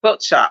local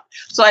quilt shop.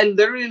 So I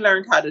literally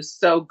learned how to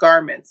sew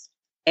garments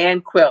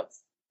and quilts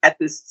at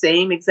the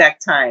same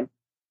exact time,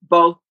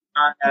 both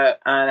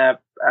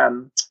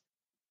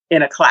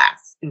in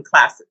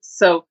classes.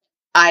 So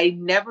I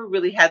never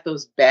really had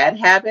those bad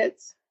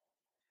habits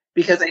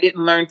because I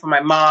didn't learn from my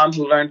mom,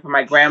 who learned from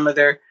my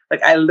grandmother.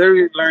 Like I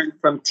literally learned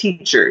from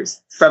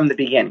teachers from the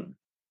beginning.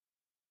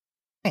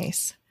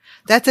 Nice.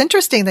 That's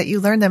interesting that you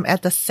learned them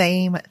at the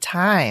same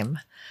time.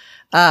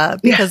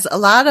 Because a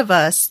lot of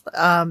us,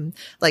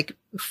 like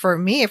for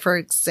me, for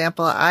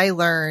example, I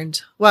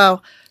learned,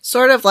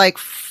 sort of like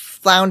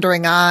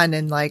floundering on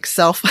and like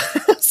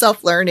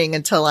self-learning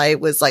until I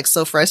was like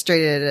so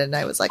frustrated and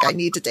I was like, I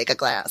need to take a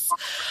class,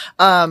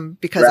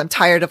 because I'm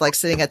tired of like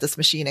sitting at this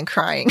machine and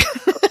crying.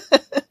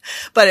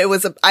 But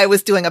I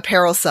was doing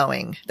apparel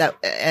sewing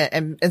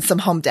and some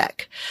home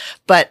dec,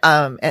 but,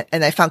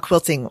 and I found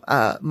quilting,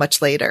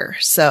 much later.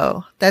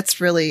 So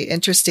that's really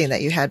interesting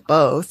that you had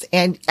both.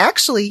 And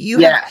actually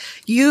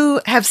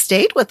you have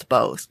stayed with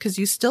both because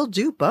you still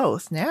do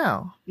both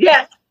now.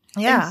 Yeah.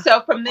 Yeah. And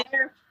so from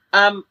there,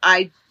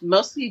 I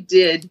mostly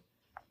did,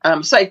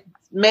 so I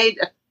made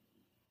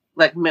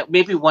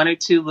maybe one or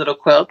two little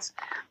quilts,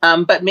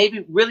 but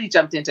maybe really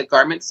jumped into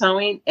garment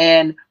sewing.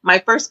 And my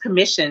first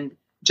commissioned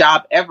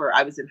job ever,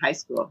 I was in high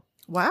school.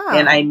 Wow.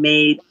 And I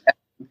made,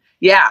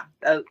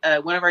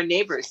 one of our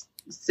neighbors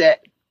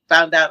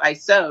found out I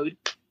sewed,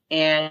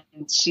 and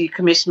she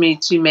commissioned me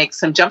to make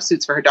some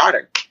jumpsuits for her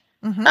daughter.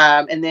 Mm-hmm.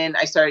 And then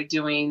I started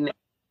doing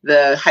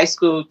the high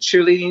school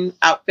cheerleading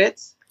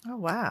outfits. Oh,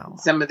 wow.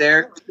 Some of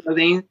their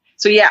clothing.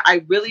 So yeah,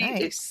 I really,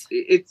 nice.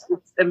 It's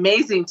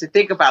amazing to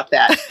think about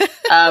that.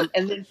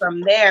 And then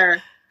from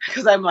there,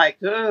 because I'm like,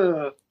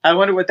 oh, I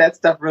wonder what that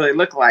stuff really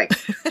looked like.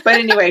 But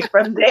anyway,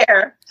 from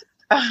there,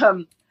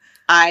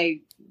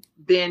 I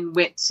then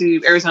went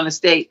to Arizona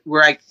State,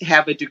 where I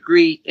have a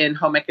degree in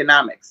home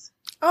economics.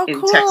 Oh, in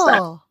cool.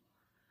 Textile.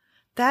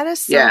 That is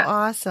so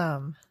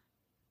awesome.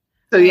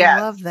 So I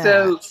love that.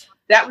 So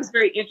that was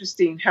very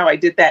interesting how I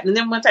did that. And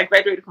then once I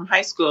graduated from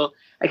high school,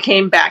 I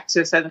came back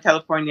to Southern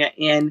California,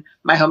 and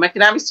my home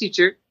economics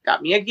teacher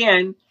got me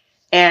again.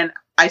 And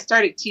I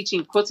started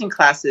teaching quilting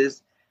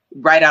classes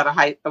right out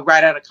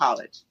of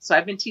college. So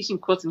I've been teaching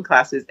quilting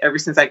classes ever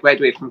since I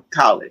graduated from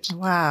college.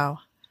 Wow.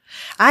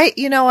 I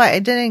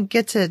didn't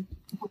get to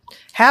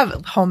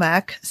have home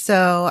ec.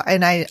 So,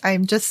 and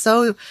I'm just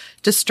so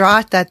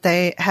distraught that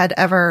they had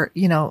ever,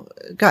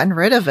 gotten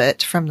rid of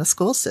it from the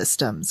school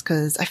systems.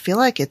 Cause I feel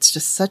like it's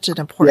just such an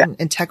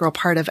important integral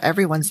part of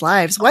everyone's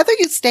lives, whether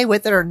you stay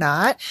with it or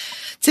not,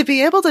 to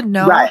be able to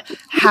know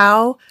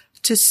how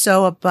to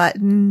sew a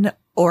button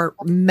or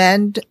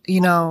mend,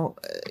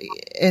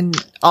 and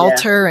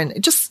alter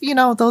and just,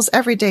 those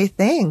everyday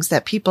things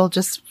that people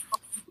just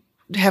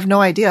have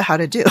no idea how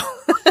to do.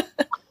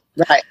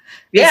 Right.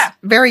 Yeah. It's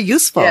very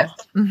useful. Yes.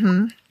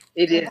 Mm-hmm.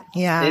 It is.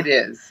 Yeah. It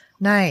is.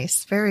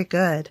 Nice. Very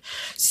good.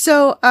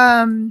 So,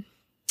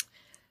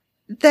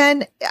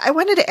 then I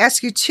wanted to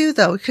ask you too,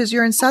 though, because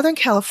you're in Southern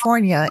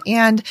California,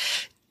 and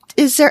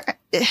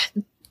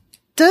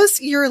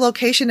does your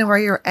location and where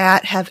you're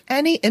at have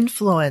any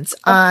influence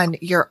on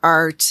your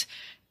art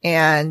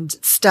and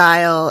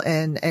style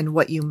and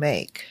what you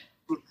make?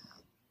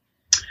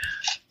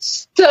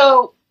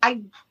 So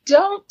I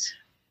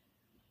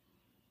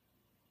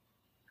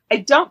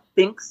don't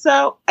think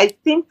so. I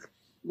think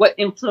what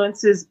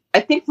influences, I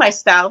think my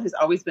style has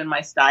always been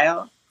my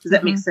style. Does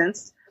that make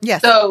sense?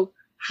 Yes. So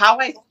how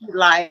I see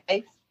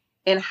life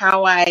and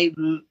how I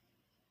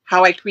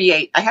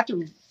create, I have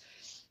to,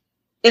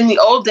 in the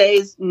old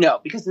days, no,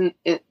 because in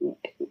the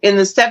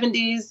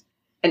 70s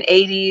and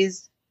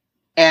 80s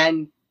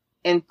and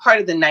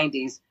part of the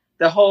 90s,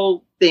 the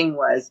whole thing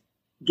was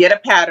get a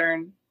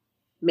pattern,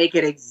 make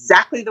it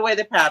exactly the way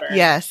the pattern.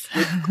 Yes.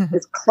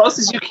 As close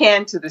as you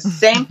can to the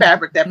same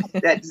fabric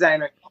that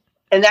designer.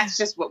 And that's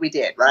just what we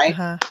did, right?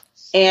 Uh-huh.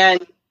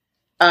 And,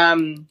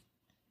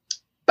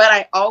 but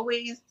I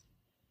always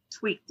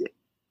tweaked it.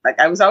 Like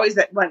I was always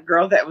that one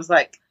girl that was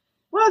like,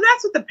 well,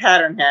 that's what the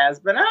pattern has,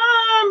 but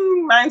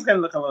mine's going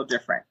to look a little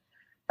different.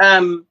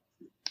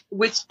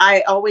 Which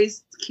I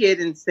always kid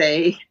and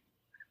say,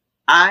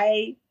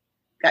 I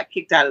got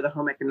kicked out of the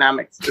Home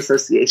Economics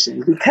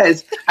Association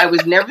because I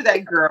was never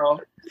that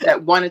girl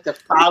that wanted to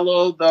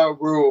follow the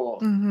rule.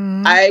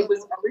 Mm-hmm. I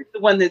was always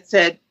the one that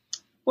said,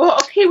 well,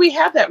 okay, we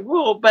have that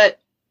rule, but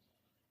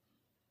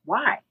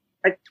why?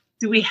 Like,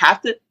 do we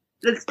have to?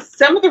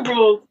 Some of the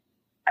rules,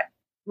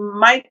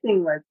 my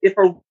thing was, if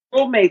a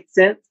rule made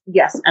sense,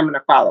 yes, I'm going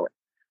to follow it.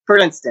 For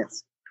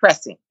instance,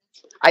 pressing.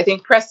 I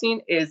think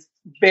pressing is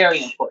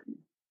very important.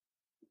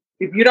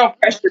 If you don't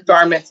press your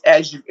garments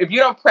if you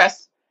don't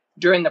press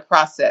during the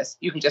process,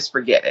 you can just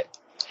forget it.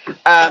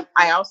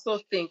 I also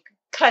think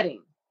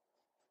cutting.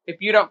 If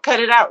you don't cut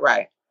it out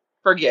right,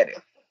 forget it.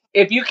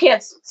 If you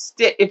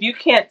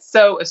can't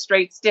sew a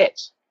straight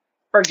stitch,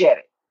 forget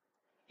it.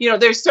 You know,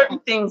 there's certain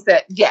things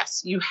that,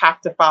 yes, you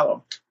have to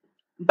follow.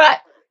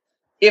 But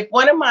if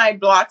one of my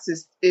blocks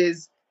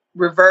is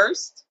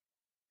reversed,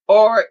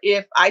 or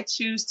if I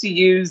choose to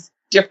use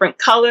different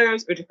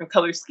colors or different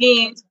color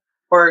schemes,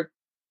 or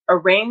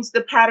arrange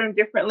the pattern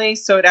differently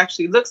so it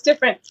actually looks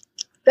different,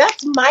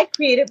 that's my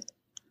creative,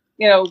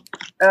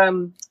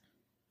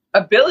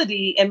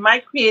 ability and my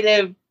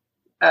creative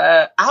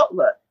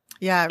outlook.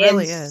 Yeah, it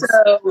really is.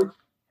 So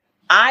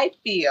I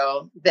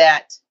feel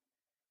that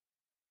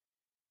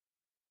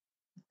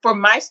for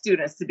my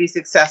students to be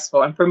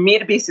successful and for me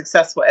to be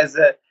successful as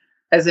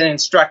an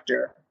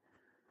instructor,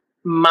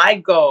 my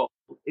goal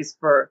is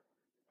for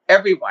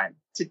everyone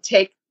to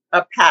take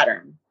a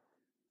pattern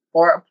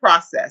or a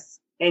process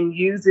and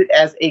use it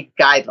as a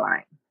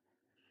guideline.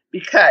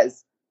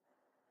 Because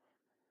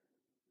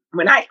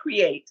when I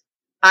create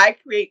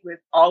with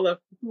all of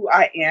who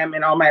I am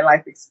and all my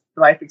life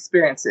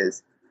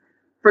experiences.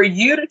 For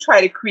you to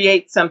try to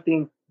create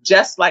something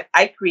just like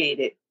I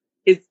created,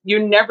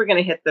 you're never going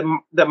to hit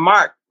the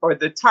mark or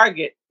the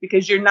target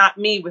because you're not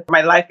me with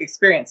my life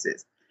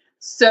experiences.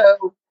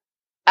 So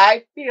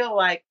I feel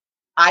like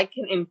I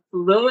can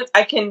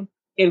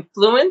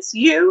influence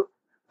you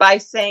by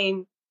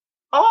saying,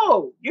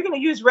 oh, you're going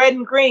to use red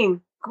and green.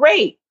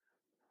 Great.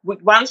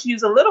 Why don't you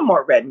use a little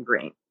more red and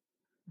green?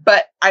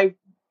 But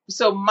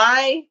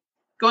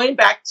going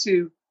back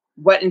to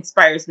what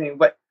inspires me,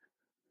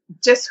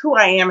 just who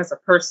I am as a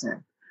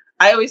person.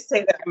 I always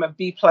say that I'm a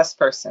B+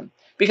 person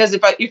because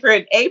if you're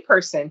an A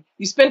person,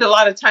 you spend a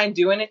lot of time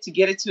doing it to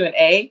get it to an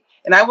A,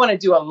 and I want to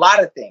do a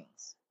lot of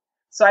things.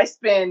 So I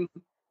spend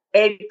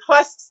A+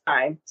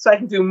 time so I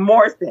can do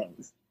more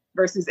things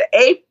versus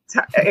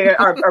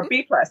or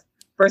B+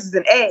 versus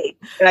an A,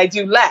 and I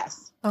do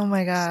less. Oh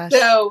my gosh.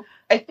 So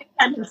I think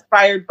I'm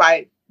inspired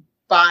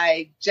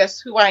by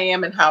just who I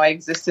am and how I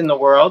exist in the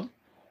world.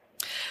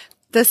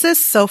 This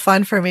is so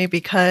fun for me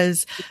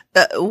because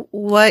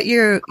what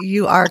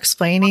you are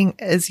explaining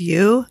is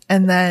you,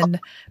 and then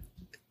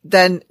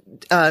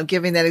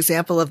giving that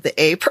example of the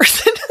A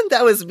person,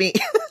 that was me.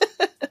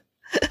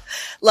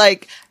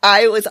 Like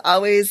I was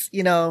always,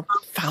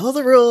 follow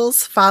the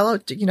rules,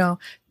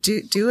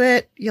 do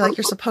it like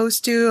you're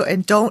supposed to,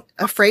 and don't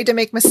afraid to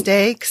make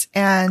mistakes.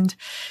 And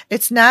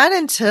it's not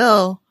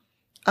until,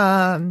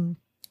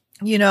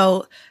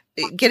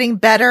 getting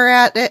better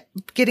at it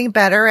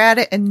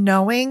and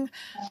knowing,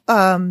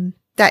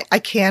 that I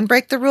can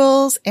break the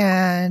rules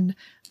and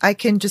I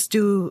can just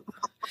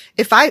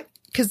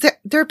cause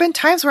there have been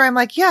times where I'm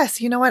like,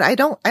 yes, you know what? I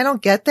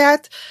don't get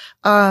that.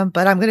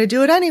 But I'm going to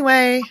do it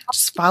anyway.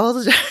 Just follow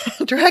the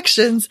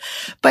directions.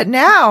 But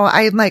now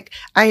I'm like,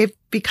 I've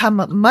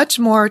become much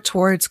more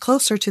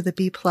closer to the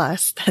B+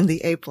 than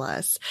the A+.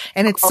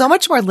 And it's so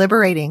much more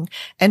liberating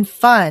and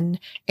fun.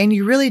 And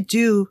you really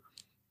do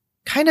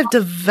kind of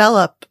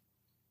develop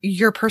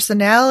your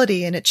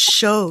personality, and it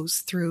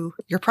shows through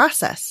your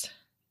process,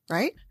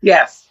 right?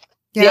 Yes.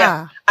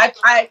 Yeah. I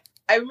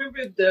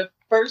remember the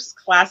first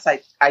class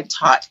I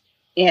taught,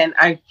 and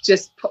I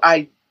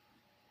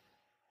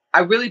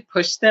really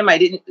pushed them.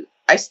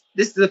 This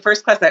is the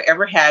first class I've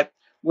ever had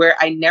where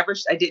I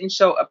didn't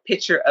show a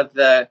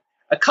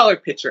color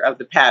picture of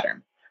the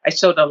pattern. I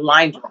showed a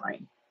line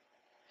drawing.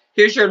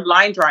 Here's your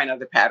line drawing of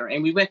the pattern.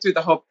 And we went through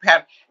the whole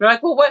pattern. And I'm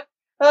like, well,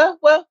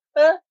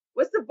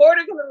 what's the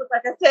border going to look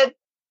like? I said,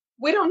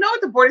 we don't know what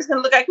the border is going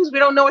to look like because we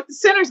don't know what the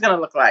center is going to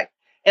look like.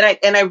 And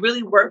I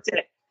really worked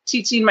at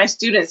teaching my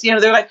students.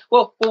 They're like,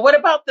 well, what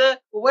about?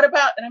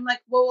 And I'm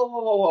like,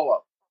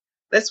 whoa.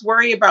 let's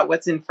worry about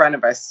what's in front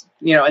of us,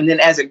 and then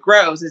as it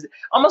grows, is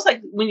almost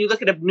like when you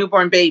look at a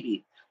newborn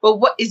baby. Well,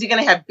 what is he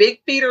going to have,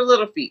 big feet or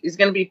little feet? Is he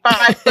going to be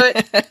 5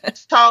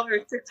 foot tall or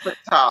 6 foot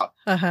tall?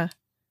 Uh-huh.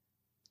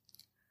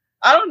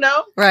 I don't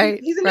know. Right.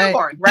 He's a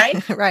newborn,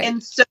 right? Right.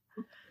 And so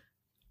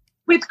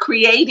with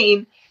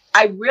creating,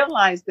 I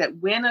realized that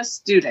when a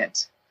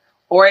student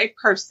or a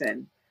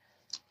person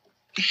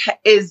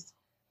is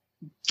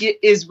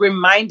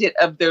reminded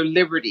of their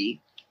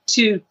liberty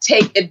to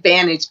take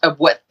advantage of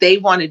what they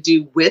want to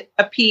do with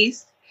a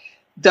piece,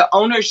 the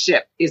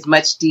ownership is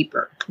much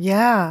deeper.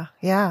 Yeah.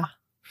 Yeah.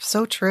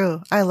 So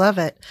true. I love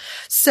it.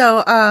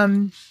 So,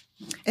 and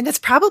it's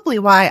probably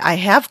why I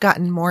have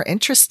gotten more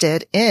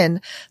interested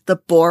in the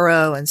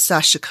Boro and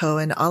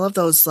Sashiko and all of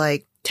those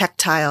like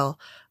tactile,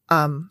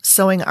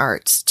 sewing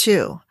arts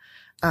too.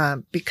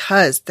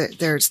 Because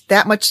there's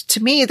that much,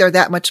 to me, they're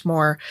that much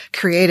more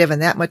creative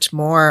and that much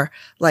more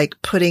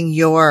like putting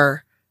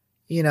your,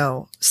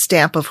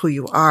 stamp of who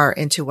you are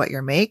into what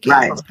you're making.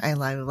 Right. I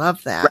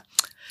love that. Right.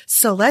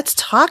 So let's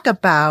talk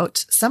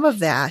about some of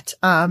that.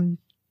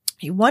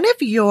 One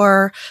of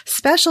your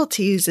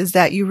specialties is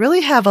that you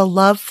really have a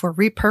love for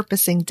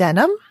repurposing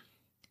denim.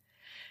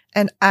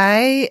 And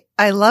I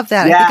love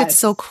that. Yes. I think it's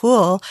so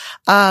cool,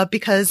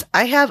 because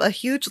I have a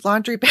huge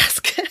laundry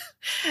basket.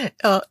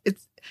 I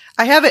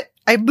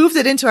moved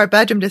it into our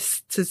bedroom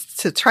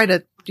to try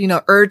to,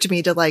 urge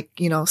me to like,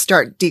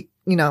 start taking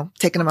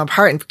them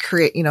apart and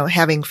create,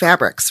 having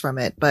fabrics from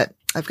it. But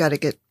I've got to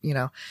get,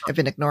 I've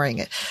been ignoring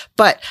it,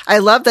 but I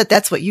love that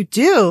that's what you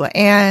do.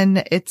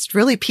 And it's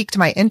really piqued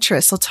my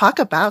interest. So talk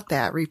about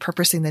that,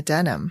 repurposing the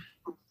denim.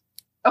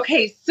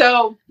 Okay.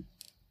 So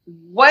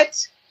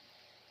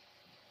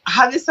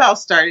how this all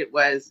started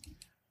was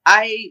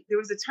there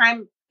was a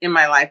time in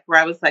my life where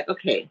I was like,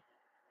 okay,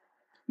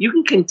 you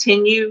can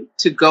continue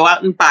to go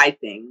out and buy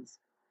things,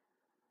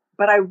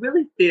 but I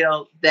really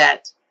feel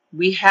that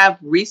we have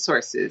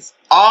resources.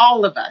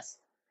 All of us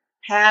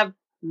have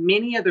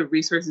many of the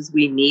resources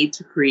we need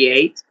to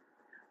create.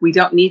 We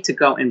don't need to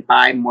go and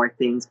buy more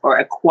things or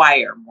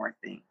acquire more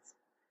things.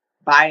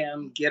 Buy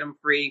them, get them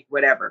free,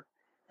 whatever.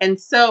 And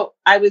so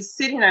I was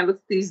sitting, I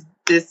looked at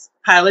this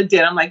pile of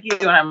denim like you,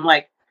 and I'm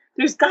like,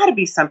 there's got to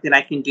be something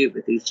I can do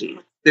with these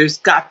jeans. There's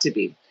got to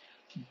be.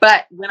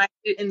 But when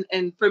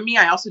and for me,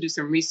 I also do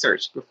some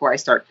research before I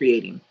start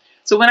creating.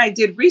 So when I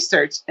did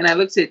research and I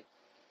looked at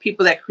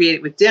people that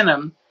created with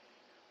denim,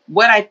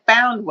 what I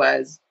found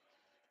was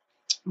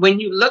when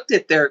you looked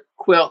at their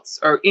quilts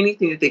or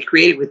anything that they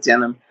created with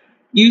denim,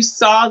 you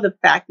saw the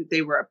fact that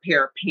they were a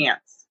pair of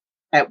pants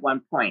at one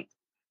point,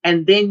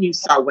 and then you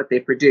saw what they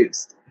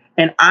produced.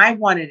 And I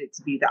wanted it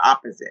to be the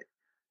opposite.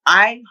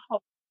 I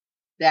hope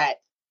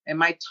that, and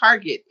my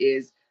target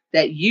is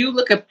that you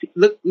look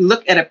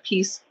at a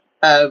piece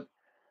of,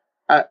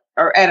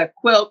 or at a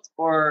quilt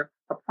or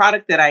a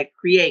product that I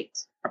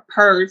create, a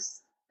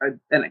purse,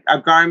 a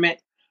garment.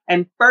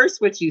 And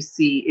first, what you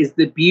see is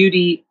the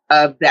beauty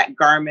of that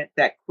garment,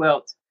 that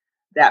quilt,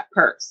 that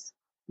purse.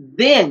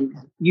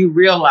 Then you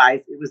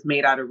realize it was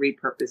made out of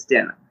repurposed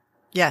denim.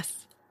 Yes.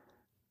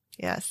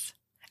 Yes.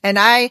 And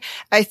I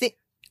think,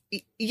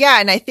 yeah.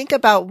 And I think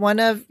about one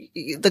of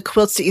the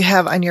quilts that you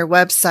have on your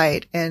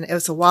website, and it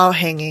was a wall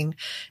hanging,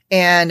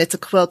 and it's a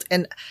quilt.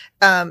 And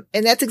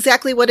that's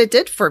exactly what it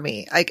did for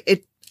me.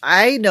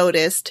 I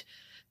noticed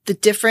the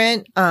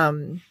different,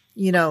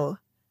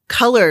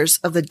 colors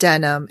of the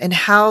denim and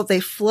how they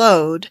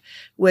flowed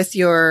with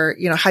your,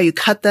 how you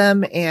cut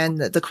them and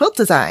the quilt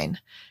design.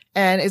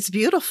 And it's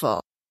beautiful.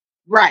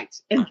 Right.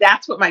 And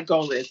that's what my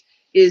goal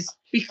is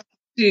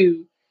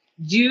to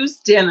use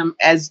denim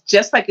as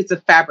just like it's a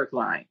fabric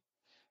line.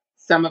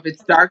 Some of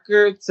it's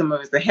darker, some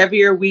of it's a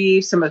heavier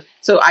weave, so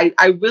I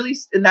really,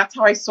 and that's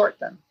how I sort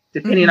them,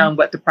 depending on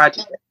what the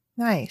project is.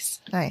 Nice.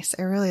 I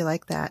really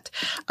like that.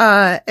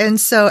 And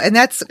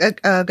that's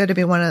going to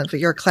be one of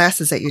your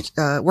classes that you,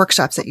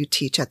 workshops that you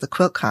teach at the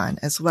QuiltCon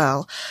as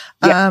well.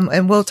 Yeah.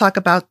 And we'll talk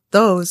about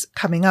those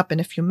coming up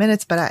in a few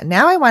minutes, but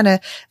now I want to,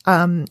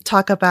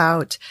 talk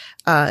about,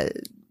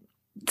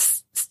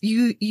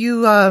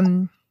 you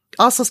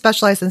also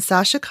specialize in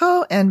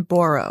Sashiko and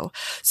Boro.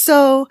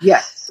 So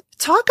yes,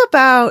 talk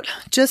about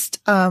just,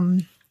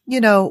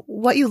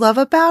 what you love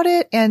about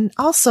it and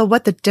also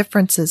what the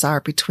differences are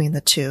between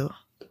the two.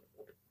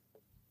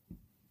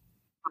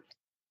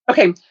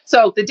 Okay,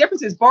 so the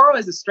difference is Boro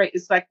is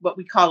it's like what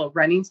we call a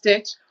running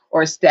stitch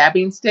or a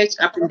stabbing stitch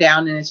up and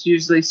down, and it's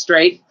usually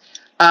straight.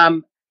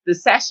 The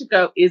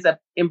Sashiko is a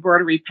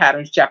embroidery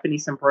patterns,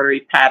 Japanese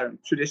embroidery pattern,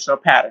 traditional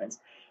patterns.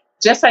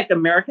 Just like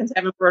Americans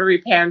have embroidery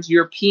patterns,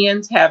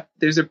 Europeans have,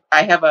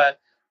 I have a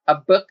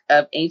book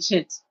of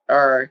ancient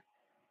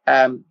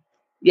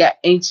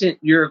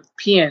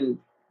European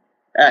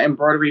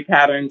embroidery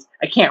patterns.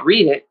 I can't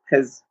read it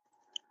because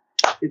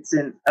it's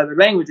in other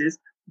languages,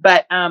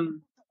 but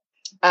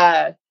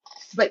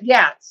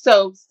yeah,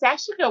 so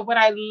Sashiko, what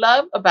I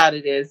love about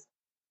it is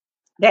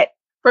that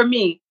for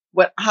me,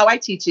 how I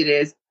teach it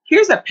is,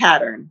 here's a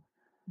pattern,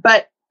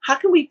 but how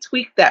can we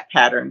tweak that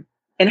pattern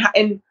and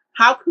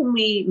how can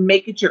we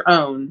make it your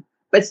own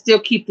but still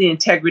keep the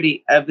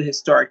integrity of the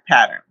historic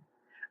pattern.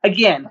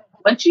 Again,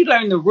 once you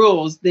learn the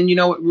rules, then you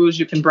know what rules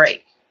you can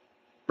break,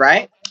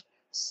 right?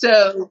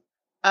 So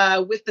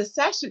with the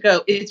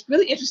sashigo, it's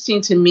really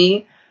interesting to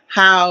me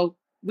how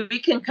we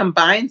can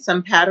combine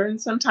some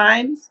patterns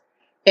sometimes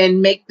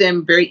and make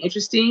them very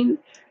interesting.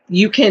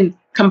 You can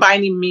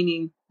combine them,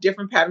 meaning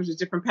different patterns with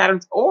different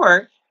patterns,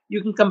 or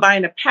you can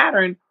combine a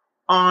pattern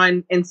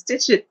on and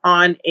stitch it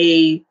on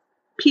a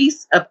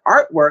piece of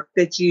artwork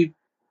that you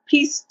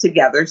pieced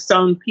together,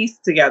 sewn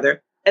pieced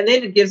together, and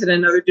then it gives it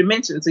another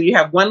dimension. So you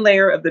have one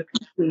layer of the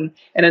piecing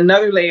and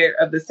another layer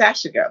of the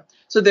sashigo.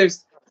 So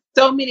there's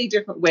so many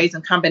different ways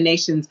and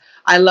combinations.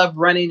 I love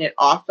running it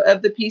off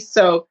of the piece.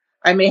 So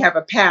I may have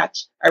a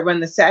patch. I run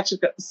the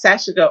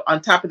sashigo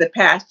on top of the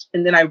patch,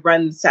 and then I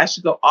run the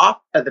sashigo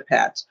off of the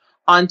patch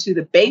onto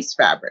the base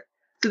fabric.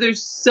 So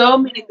there's so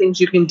many things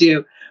you can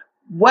do.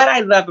 What I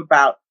love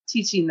about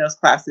teaching those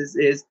classes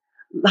is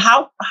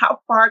how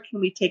far can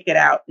we take it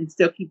out and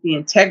still keep the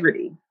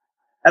integrity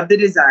of the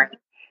design,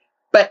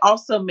 but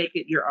also make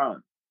it your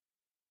own.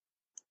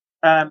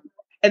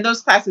 And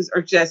those classes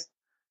are just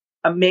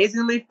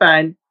amazingly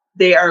fun.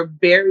 They are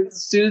very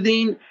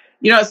soothing.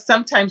 You know,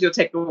 sometimes you'll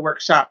take a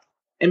workshop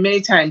and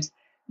many times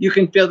you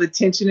can feel the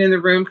tension in the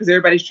room because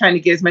everybody's trying to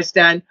get as much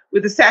done.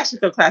 With the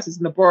sashiko classes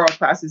and the boro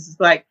classes, it's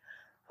like,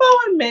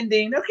 oh, I'm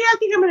mending. Okay, I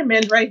think I'm going to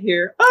mend right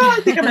here. Oh,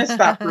 I think I'm going to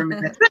stop for a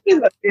minute.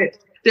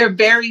 They're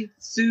very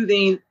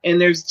soothing, and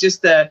there's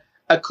just a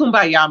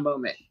kumbaya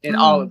moment in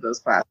all of those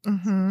classes.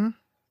 Mm-hmm.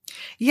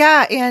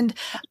 Yeah. And,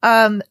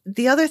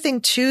 the other thing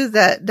too,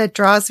 that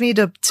draws me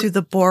to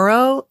the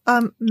boro,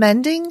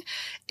 mending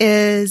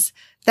is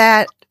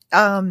that,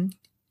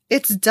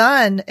 it's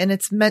done and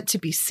it's meant to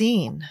be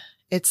seen.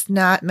 It's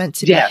not meant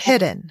to be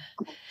hidden.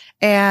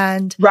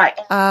 And, right.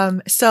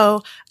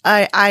 So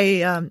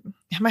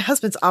my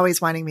husband's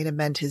always wanting me to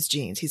mend his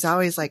jeans. He's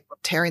always like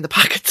tearing the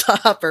pockets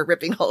up or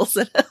ripping holes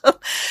in them.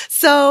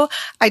 So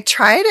I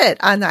tried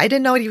it on, I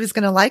didn't know what he was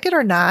going to like it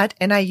or not.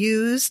 And I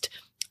used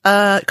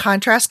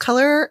contrast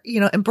color,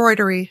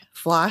 embroidery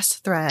floss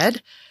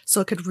thread. So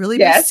it could really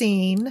be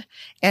seen.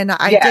 And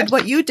I did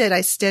what you did.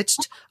 I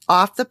stitched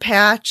off the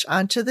patch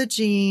onto the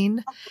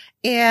jean,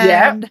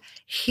 and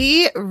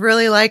he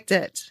really liked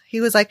it.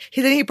 He was like,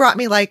 then he brought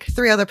me like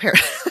 3 other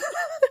pairs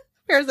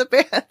of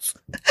pants,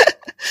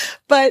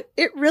 but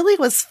it really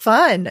was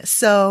fun.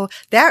 So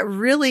that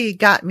really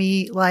got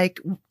me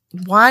like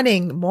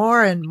wanting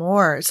more and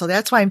more. So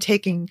that's why I'm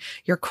taking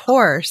your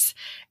course.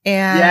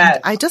 And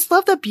I just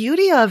love the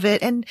beauty of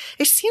it. And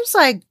it seems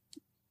like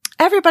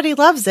everybody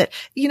loves it.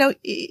 You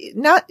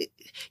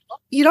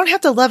don't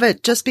have to love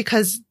it just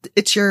because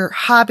it's your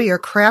hobby or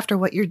craft or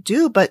what you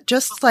do, but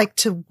just like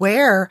to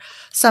wear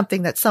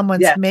something that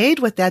someone's made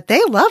with that,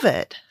 they love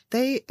it.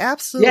 They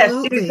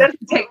absolutely. Yes, it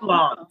doesn't take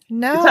long.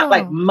 No. It's not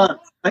like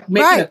months. Like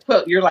making a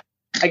quilt, you're like,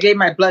 I gave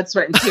my blood,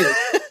 sweat, and tears.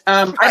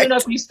 I don't know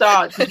if you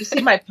saw, did you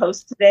see my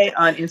post today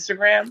on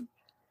Instagram?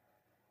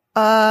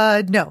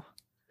 No.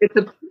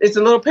 It's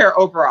a little pair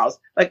of overalls.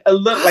 Like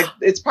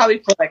it's probably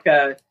for like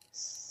a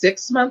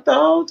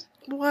 6-month-old.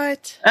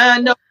 What?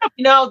 No,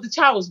 the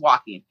child was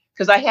walking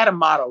because I had a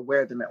model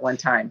wear them at one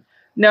time.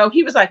 No,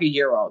 he was like a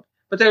year old,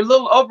 but they're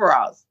little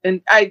overalls.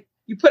 And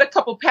you put a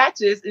couple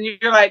patches and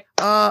you're like,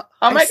 oh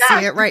my God. I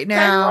see it right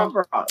now.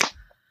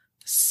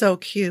 So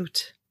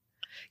cute.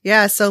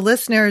 Yeah. So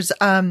listeners,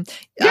 I'll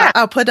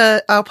put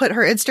her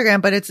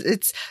Instagram, but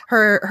it's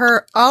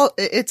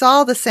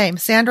all the same.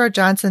 Sandra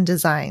Johnson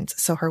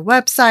Designs. So her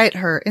website,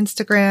 her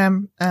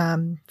Instagram,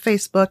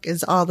 Facebook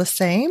is all the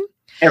same.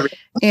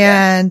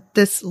 And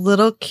this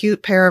little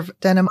cute pair of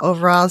denim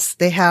overalls,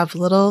 they have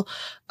little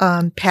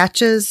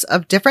patches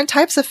of different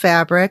types of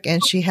fabric,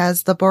 and she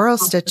has the boro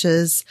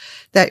stitches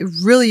that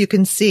really you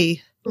can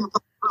see.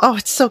 Oh,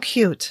 it's so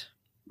cute.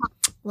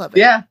 Love it.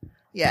 Yeah.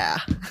 Yeah.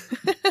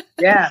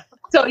 Yeah.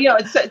 So,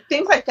 it's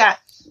things like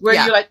that where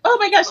you're like, oh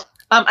my gosh.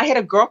 I had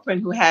a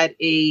girlfriend who had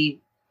a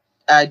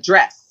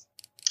dress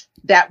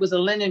that was a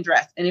linen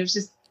dress, and it was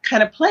just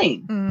kind of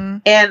plain. Mm-hmm.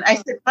 And I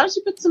said, why don't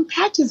you put some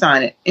patches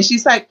on it? And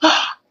she's like,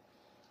 oh,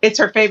 it's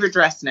her favorite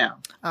dress now.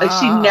 Like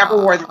she never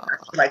wore the dress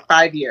for like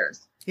 5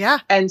 years. Yeah.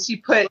 And she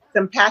put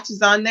some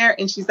patches on there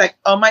and she's like,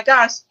 oh my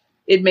gosh,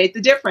 it made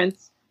the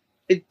difference.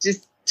 It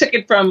just took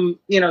it from,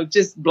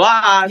 just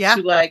blah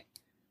to like,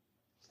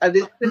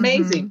 this is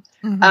amazing.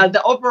 Mm-hmm.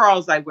 The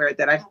overalls I wear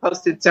that I've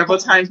posted several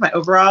times, my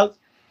overalls,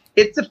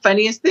 it's the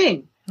funniest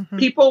thing. Mm-hmm.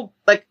 People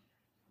like,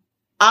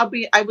 I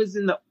was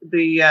in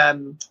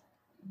the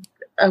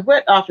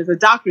what office? A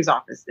doctor's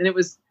office. And it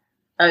was,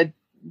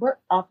 what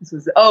office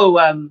was it?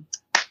 Oh,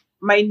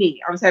 my knee.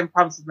 I was having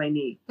problems with my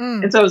knee.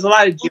 Mm. And so it was a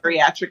lot of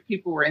geriatric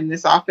people were in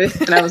this office.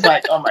 And I was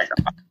like, oh my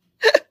God.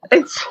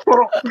 And so,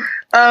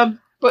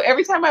 but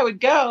every time I would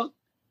go,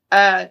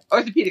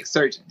 orthopedic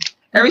surgeon,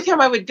 every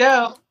time I would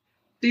go,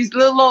 these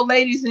little old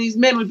ladies and these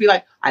men would be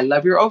like, I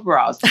love your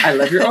overalls. I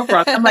love your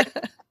overalls. I'm like,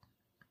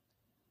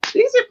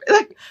 these are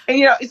like, and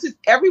it's just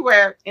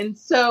everywhere. And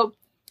so,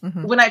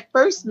 when I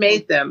first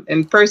made them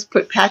and first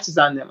put patches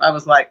on them, I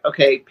was like,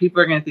 okay, people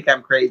are going to think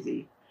I'm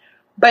crazy.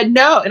 But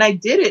no, and I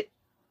did it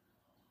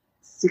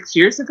 6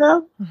 years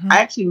ago. Mm-hmm. I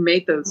actually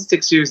made those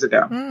 6 years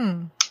ago.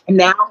 Mm. And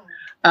now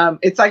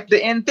it's like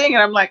the end thing.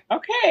 And I'm like,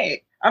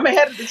 okay, I'm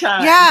ahead of the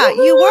time. Yeah,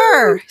 Woo-hoo! you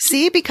were.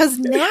 See, because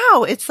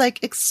now it's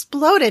like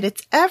exploded.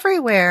 It's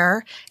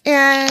everywhere.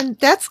 And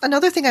that's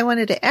another thing I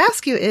wanted to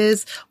ask you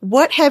is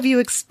what have you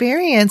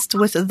experienced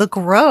with the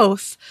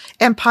growth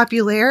and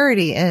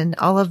popularity in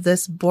all of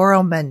this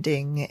boro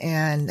mending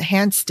and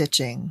hand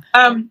stitching?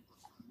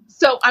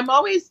 So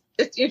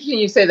it's interesting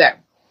you say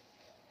that.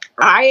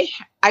 I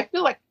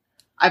feel like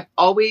I've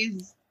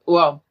always,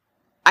 I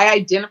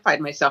identified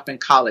myself in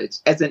college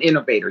as an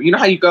innovator. You know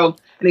how you go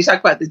and they talk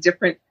about the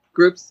different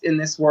groups in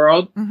this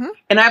world. Mm-hmm.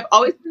 And I've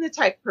always been the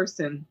type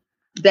person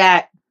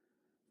that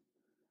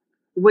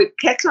would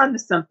catch on to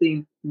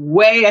something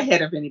way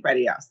ahead of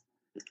anybody else.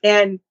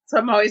 And so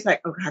I'm always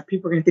like, oh God,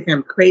 people are going to think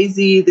I'm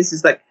crazy. This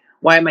is like,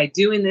 why am I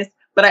doing this?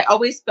 But I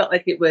always felt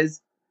like it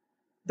was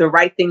the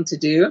right thing to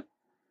do.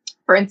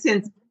 For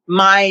instance,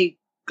 my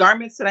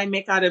garments that I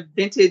make out of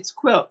vintage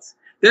quilts,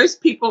 there's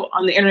people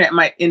on the internet,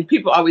 and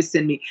people always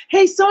send me,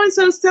 hey,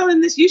 so-and-so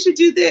selling this. You should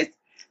do this.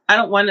 I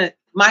don't want to,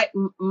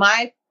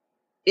 my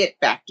it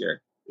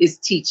factor is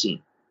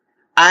teaching.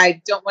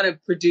 I don't want to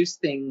produce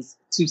things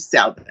to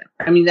sell them.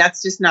 I mean,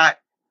 that's just not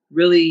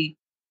really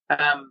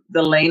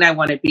the lane I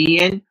want to be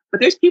in. But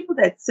there's people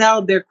that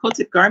sell their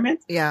quilted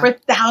garments for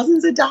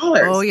thousands of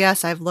dollars. Oh,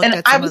 yes. I've looked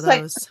at some of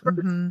those.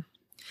 Mm-hmm.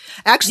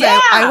 Actually,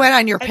 I went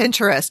on your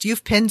Pinterest.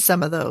 You've pinned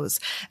some of those.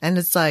 And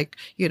it's like,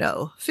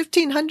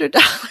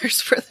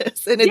 $1,500 for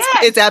this. And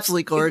it's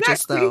absolutely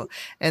gorgeous, though.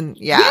 And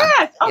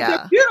Yes. Oh,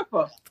 they're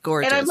beautiful.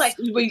 Gorgeous. And I'm like,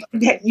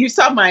 you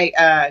saw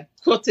my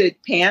quilted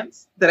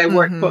pants that I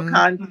wore at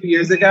QuiltCon 2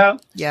 years ago?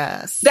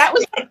 Yes. That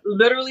was like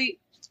literally,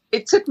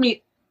 it took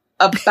me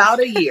about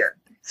a year.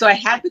 So I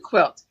had the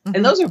quilt,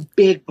 and those are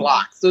big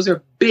blocks. Those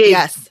are big,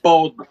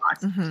 bold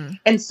blocks. Mm-hmm.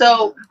 And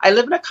so I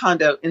live in a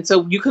condo, and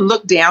so you can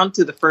look down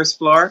to the first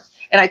floor.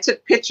 And I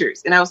took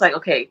pictures, and I was like,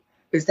 okay,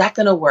 is that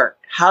going to work?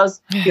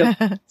 How's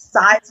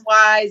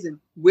size-wise, and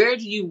where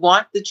do you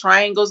want the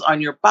triangles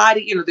on your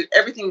body?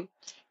 Everything.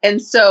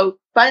 And so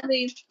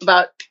finally,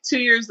 about 2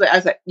 years later, I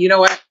was like, you know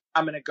what?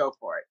 I'm going to go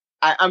for it.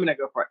 I'm going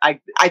to go for it.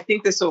 I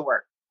think this will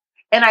work.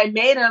 And I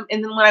made them,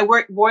 and then when I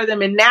wore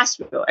them in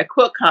Nashville at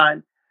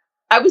QuiltCon,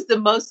 I was the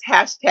most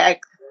hashtag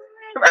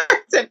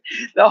person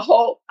out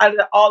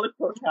of all the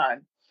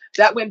QuiltCon.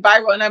 That went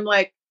viral. And I'm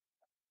like,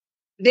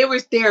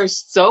 they're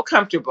so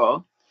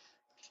comfortable.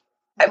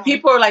 And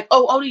people are like,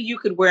 oh, only you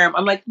could wear them.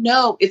 I'm like,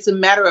 no, it's a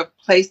matter of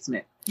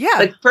placement. Yeah.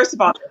 Like, first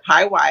of all, they're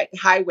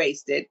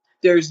high-waisted.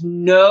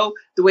 The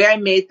way I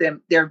made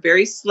them, they're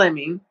very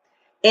slimming.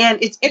 And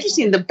it's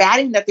interesting, the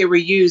batting that they were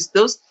used,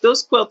 those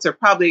quilts are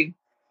probably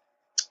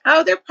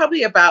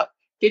about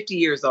 50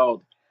 years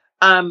old.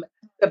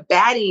 The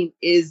batting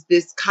is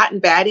this cotton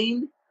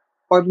batting,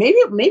 or maybe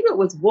it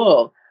was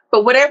wool,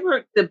 but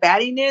whatever the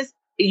batting is,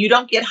 you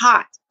don't get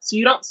hot, so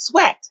you don't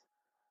sweat,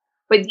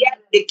 but yet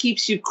it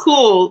keeps you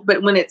cool.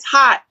 But when it's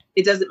hot,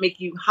 it doesn't make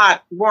you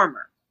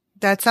warmer.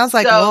 That sounds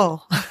like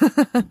wool. That's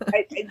what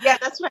I think.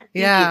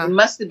 Yeah. It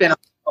must have been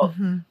wool.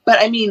 Mm-hmm. But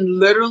I mean,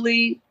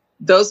 literally,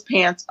 those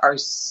pants are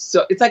it's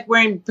like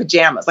wearing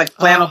pajamas, like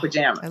flannel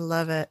pajamas. I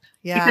love it.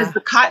 Yeah. Because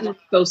the cotton is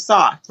so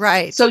soft.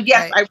 Right. So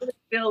yes, I really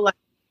feel like,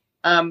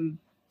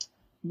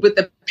 with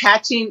the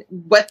patching,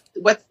 what's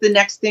the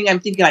next thing? I'm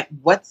thinking like,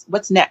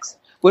 what's next?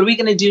 What are we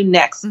going to do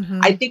next?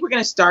 Mm-hmm. I think we're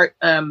going to start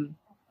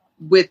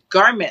with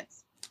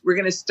garments. We're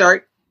going to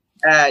start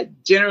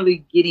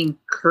generally getting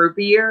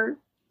curvier,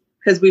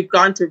 because we've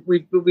been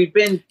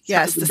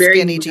the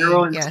very skinny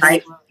narrow and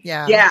tight.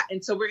 Yeah.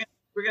 And so we're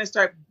going to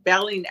start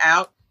bellying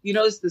out. You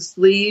notice the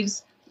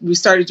sleeves. We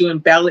started doing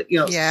belly,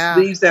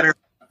 sleeves that are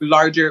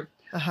larger.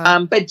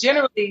 Uh-huh. But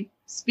generally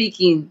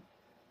speaking,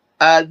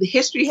 the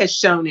history has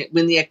shown it.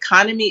 When the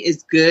economy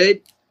is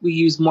good, we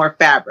use more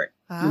fabric.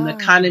 When the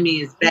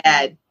economy is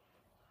bad,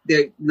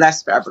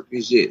 less fabric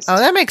is used. Oh,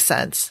 that makes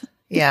sense.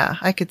 Yeah,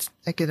 I could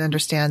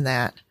understand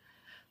that.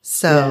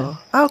 So,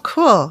 Oh,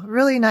 cool.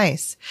 Really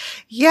nice.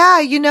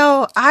 Yeah.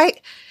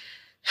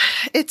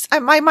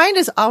 My mind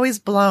is always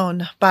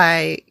blown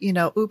by,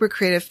 uber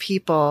creative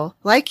people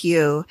like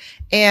you.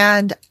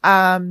 And,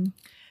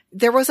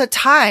 there was a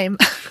time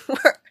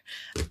where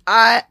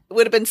it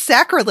would have been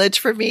sacrilege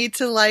for me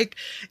to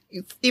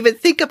even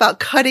think about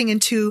cutting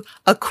into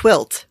a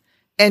quilt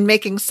and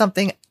making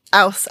something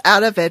else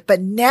out of it. But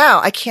now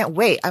I can't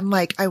wait. I'm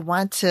like, I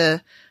want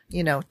to,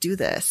 do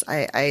this.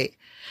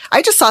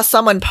 I just saw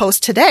someone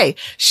post today.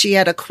 She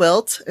had a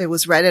quilt. It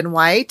was red and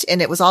white,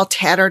 and it was all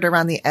tattered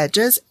around the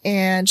edges.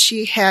 And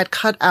she had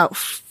cut out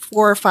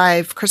 4 or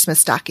 5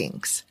 Christmas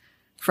stockings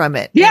from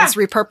it. Yeah. And was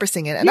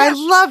repurposing it. And I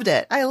loved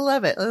it. I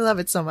love it. I love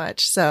it so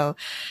much. So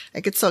I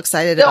get so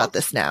excited about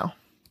this now.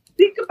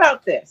 Think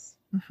about this.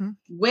 Mm-hmm.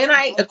 When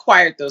I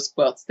acquired those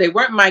quilts, they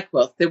weren't my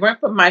quilts. They weren't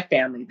from my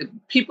family. The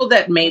people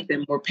that made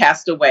them were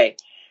passed away.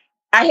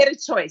 I had a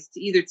choice to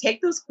either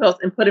take those quilts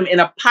and put them in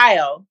a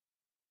pile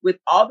with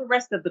all the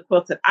rest of the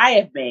quilts that I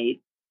have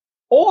made,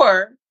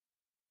 or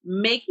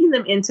making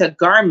them into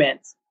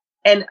garments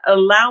and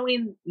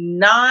allowing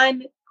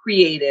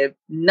non-creative,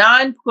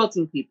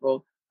 non-quilting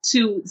people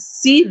to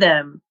see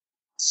them,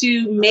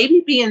 to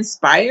maybe be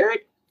inspired.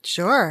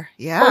 Sure.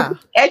 Yeah. Or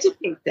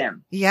educate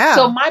them. Yeah.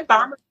 So my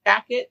bomber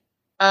jacket,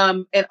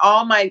 and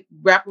all my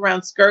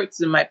wraparound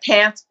skirts and my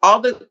pants, all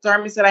the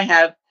garments that I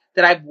have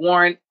that I've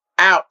worn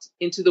out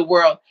into the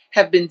world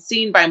have been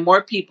seen by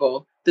more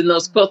people than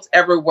those quilts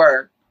ever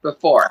were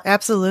before.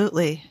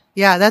 Absolutely.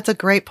 Yeah, that's a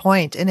great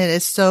point. And it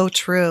is so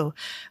true.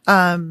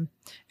 And,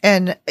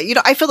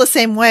 I feel the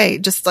same way,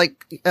 just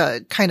like,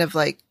 kind of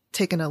like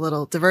taking a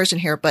little diversion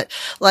here, but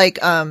like,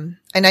 and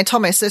I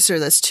told my sister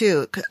this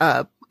too,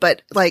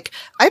 but like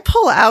I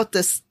pull out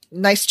this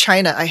nice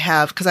china I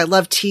have because I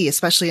love tea,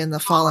 especially in the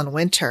fall and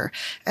winter.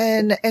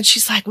 And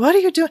she's like, what are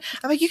you doing?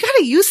 I'm like, you got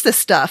to use this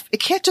stuff. It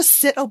can't just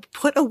sit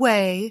put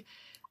away,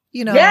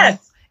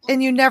 Yes.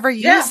 And you never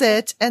use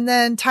it. And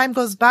then time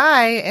goes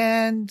by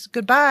and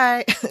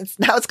goodbye.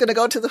 Now it's going to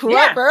go to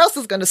whoever else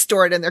is going to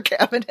store it in their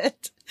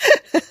cabinet.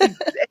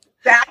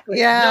 Exactly.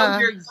 Yeah. No,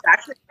 you're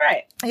exactly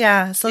right.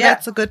 Yeah. So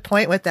that's a good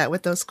point with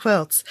those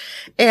quilts.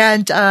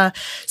 And,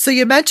 so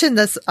you mentioned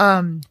this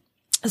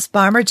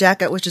bomber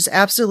jacket, which is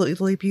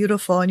absolutely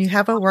beautiful. And you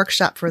have a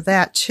workshop for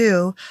that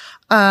too.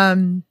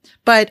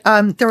 But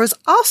there was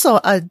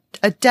also a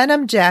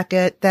denim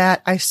jacket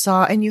that I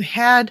saw, and you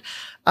had,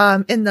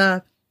 in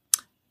the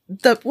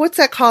what's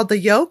that called? The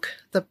yoke,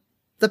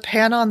 the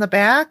panel on the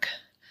back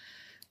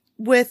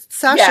with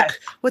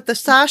with the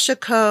Sasha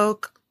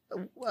Coke.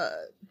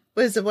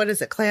 What is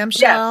it?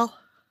 Clamshell? Yes.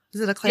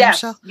 Is it a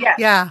clamshell? Yes.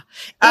 Yeah.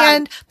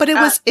 But it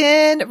was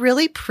in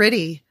really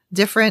pretty,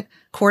 different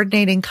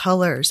coordinating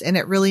colors, and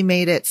it really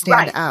made it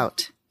stand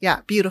out.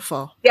 Yeah.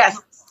 Beautiful. Yes.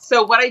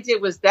 So what I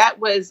did was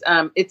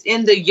it's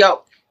in the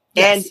yoke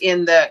and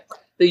in the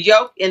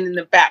yoke and in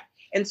the back.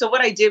 And so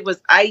what I did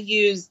was I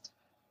used,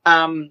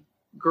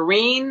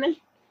 green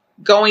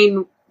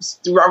going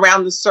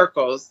around the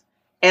circles,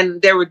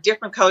 and there were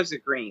different colors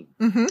of green.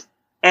 Mm-hmm.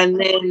 And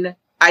then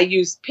I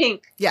used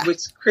pink,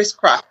 which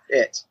crisscrossed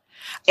it.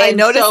 And I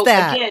noticed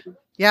that. Again,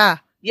 yeah.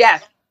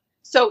 Yes.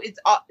 So it's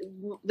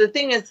the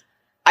thing is,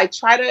 I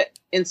try to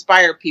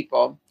inspire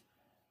people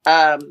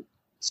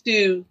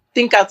to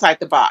think outside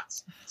the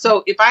box.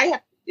 So if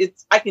I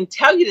can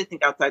tell you to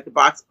think outside the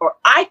box, or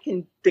I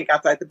can think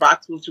outside the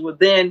box, which will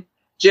then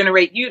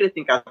generate you to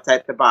think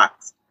outside the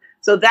box.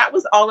 So that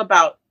was all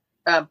about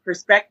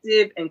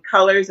perspective and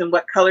colors, and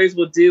what colors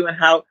will do, and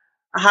how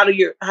does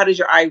your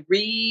eye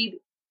read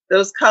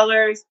those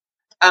colors.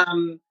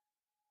 And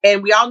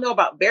we all know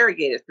about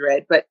variegated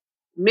thread, but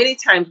many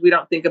times we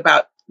don't think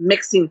about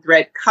mixing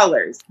thread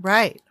colors,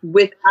 right,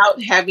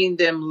 without having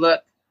them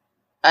look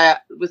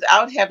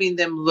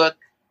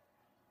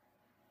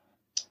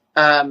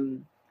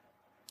kind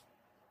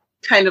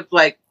of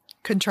like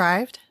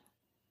contrived.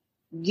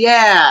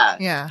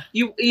 Yeah.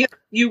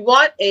 You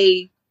want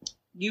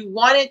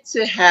it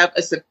to have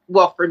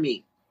for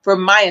me, for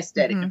my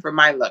aesthetic, and for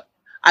my look,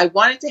 I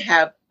wanted to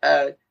have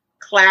a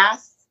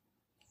class.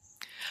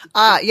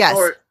 Yes.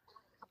 Or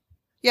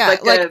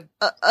like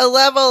a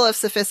level of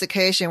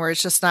sophistication where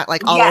it's just not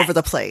like all over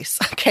the place.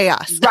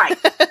 Chaos. Right.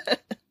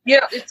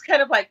 It's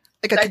kind of like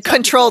a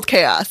controlled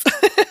chaos.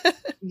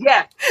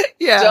 Yeah.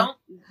 Yeah.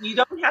 You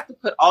don't have to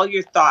put all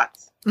your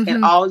thoughts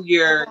and all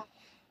your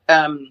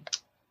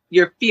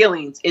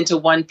feelings into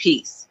one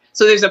piece.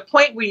 So there's a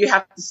point where you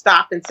have to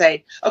stop and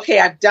say, okay,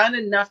 I've done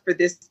enough for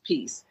this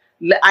piece.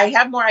 I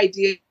have more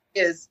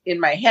ideas in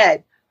my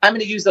head. I'm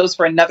going to use those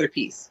for another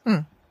piece.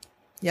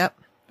 Yep.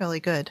 Really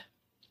good.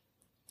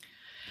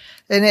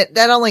 And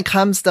that only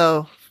comes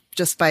though,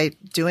 just by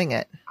doing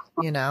it,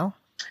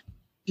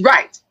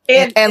 Right.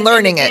 And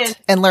learning it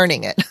and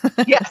learning it.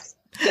 Yes.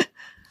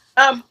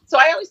 So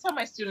I always tell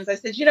my students, I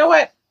said, you know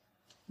what?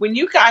 When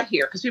you got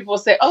here, because people will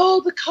say, oh,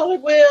 the color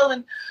wheel,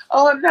 and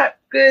oh, I'm not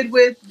good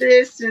with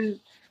this. And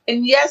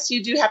yes,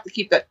 you do have to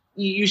keep that.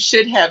 You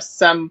should have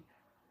some,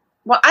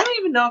 I don't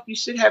even know if you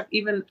should have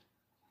even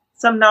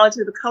some knowledge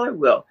of the color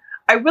wheel.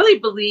 I really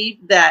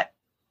believe that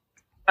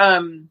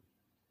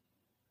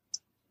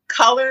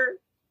color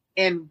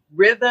and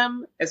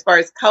rhythm, as far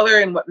as color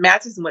and what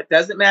matches and what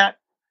doesn't match,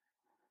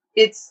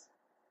 it's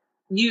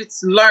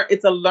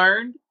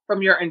learned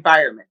from your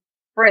environment.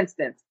 For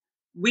instance,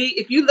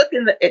 if you look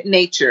at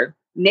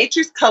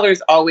nature's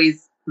colors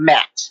always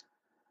match.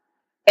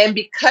 And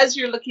because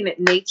you're looking at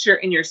nature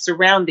and your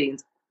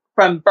surroundings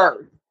from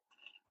birth,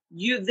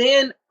 you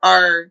then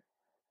are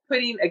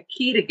putting a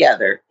key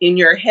together in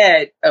your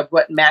head of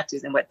what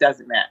matches and what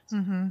doesn't match.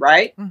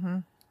 Right? Mm-hmm.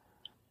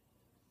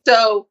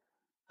 So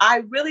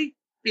I really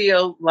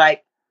feel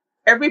like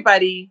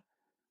everybody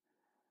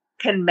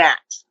can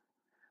match.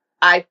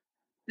 I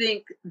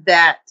think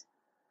that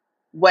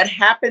what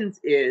happens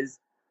is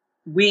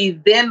we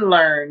then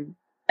learn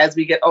as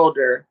we get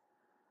older,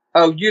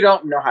 oh, you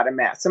don't know how to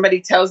match.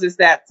 Somebody tells us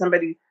that,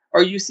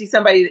 or you see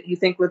somebody that you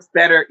think looks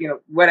better,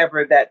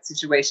 whatever that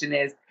situation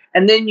is.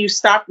 And then you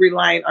stop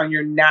relying on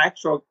your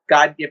natural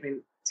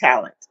God-given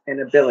talent and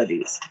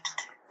abilities.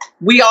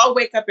 We all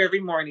wake up every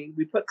morning,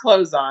 we put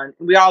clothes on,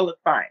 and we all look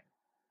fine.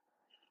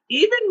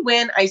 even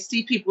when I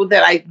see people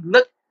that I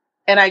look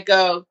and I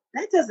go,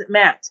 that doesn't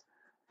match,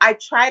 I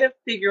try to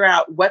figure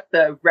out what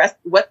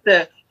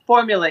the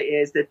formula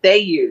is that they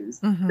use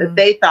that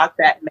they thought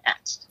that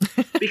matched,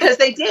 because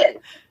they did.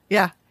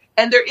 Yeah.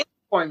 And there is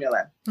a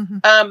formula.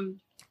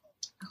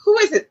 Who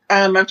is it?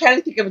 I'm trying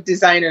to think of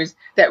designers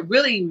that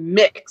really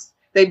mix.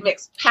 They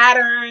mix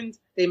patterns,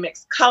 they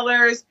mix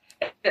colors,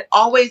 and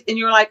always, and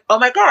you're like, oh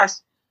my gosh,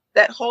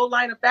 that whole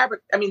line of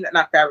fabric, I mean,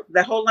 not fabric,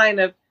 that whole line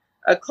of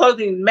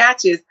clothing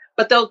matches,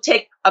 but they'll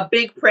take a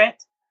big print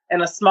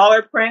and a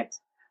smaller print.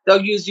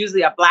 They'll use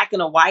usually a black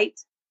and a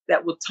white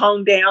that will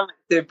tone down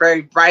their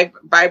very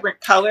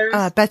vibrant colors.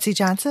 Betsy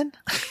Johnson?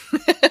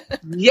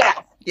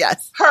 Yes.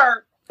 Yes.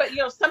 Her, but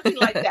something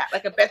like that,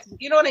 like a Betsy,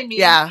 you know what I mean?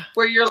 Yeah.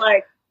 Where you're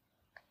like,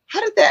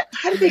 how did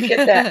they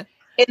get that?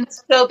 And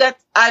so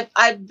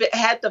I've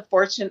had the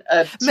fortune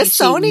of Miss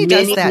Sony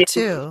does that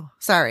too.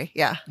 Sorry.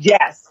 Yeah.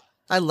 Yes.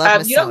 I love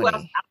Miss Sony. Who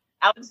else?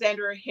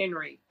 Alexander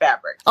Henry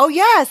fabric. Oh,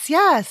 yes.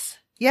 Yes.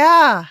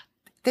 Yeah.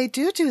 They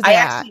do that. I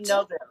actually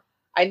know them.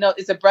 I know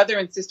it's a brother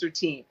and sister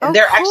team, and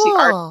they're cool. actually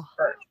artists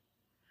first.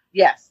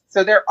 Yes.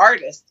 So they're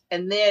artists,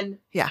 and then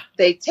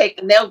they take,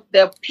 and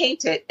they'll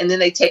paint it, and then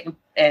they take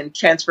and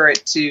transfer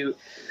it to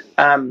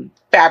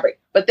fabric.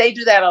 But they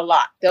do that a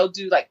lot. They'll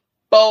do like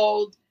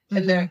bold,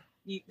 and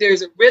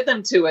there's a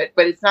rhythm to it,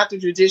 but it's not the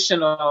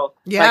traditional.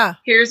 Yeah. Like,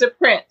 here's a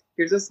print.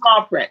 Here's a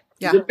small print.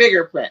 Here's a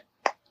bigger print.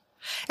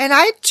 And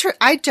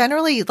I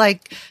generally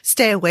like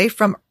stay away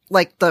from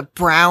like the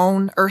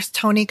brown earth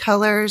tony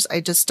colors. I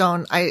just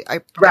don't,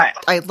 I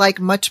like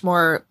much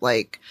more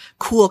like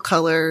cool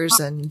colors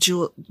and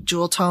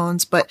jewel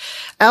tones, but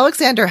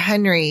Alexander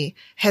Henry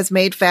has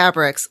made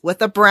fabrics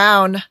with a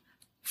brown,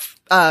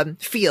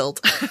 field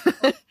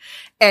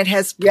and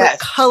has put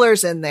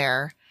colors in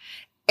there,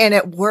 and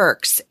it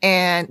works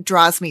and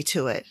draws me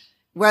to it.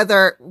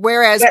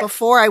 Whereas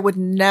before I would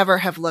never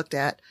have looked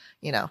at,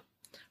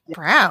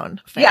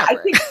 brown fabric. Yeah, I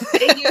think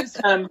they use,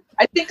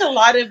 I think a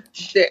lot of,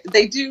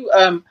 they do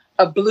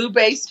a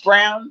blue-based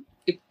brown.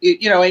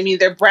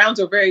 Their browns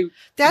are very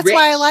That's rich.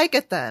 why I like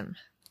it then.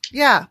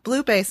 Yeah,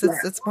 blue base.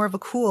 It's more of a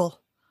cool.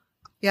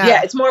 Yeah.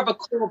 Yeah, it's more of a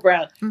cool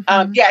brown.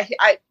 I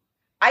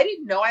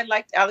didn't know I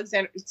liked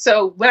Alexander.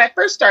 So when I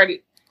first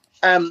started,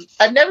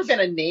 I've never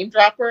been a name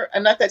dropper.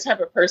 I'm not that type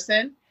of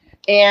person.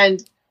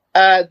 And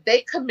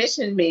they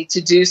commissioned me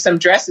to do some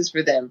dresses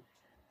for them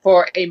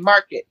for a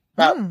market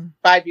about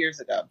 5 years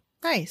ago.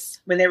 Nice.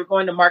 When they were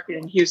going to market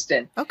in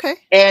Houston. Okay.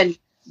 And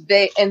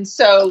it's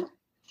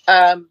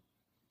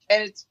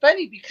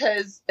funny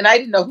because, and I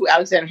didn't know who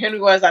Alexander Henry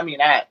was.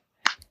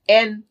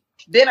 And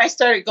then I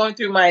started going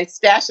through my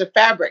stash of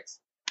fabrics,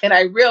 and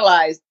I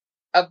realized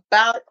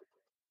about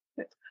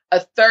a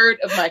third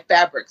of my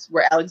fabrics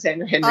were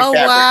Alexander Henry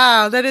fabrics.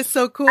 Wow. That is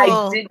so cool.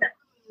 I did not.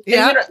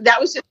 Yeah.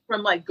 That was just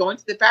from like going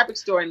to the fabric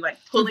store and like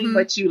pulling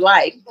what you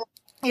like.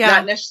 Yeah.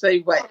 Not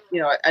necessarily what,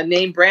 a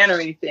name brand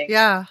or anything.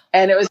 Yeah.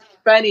 And it was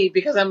funny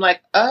because I'm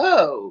like,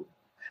 oh,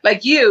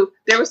 like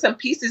there were some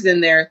pieces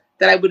in there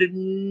that I would have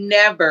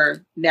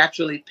never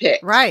naturally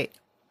picked. Right.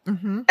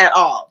 At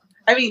all.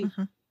 I mean,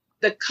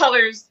 the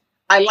colors,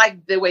 I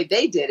like the way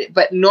they did it,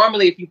 but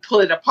normally if you pull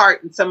it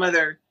apart in some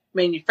other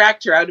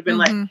manufacturer, I would have been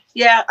like,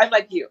 yeah, I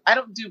like you. I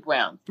don't do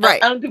browns.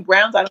 Right. I don't do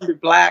browns. I don't do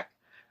black,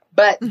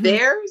 but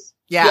theirs,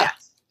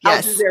 yes.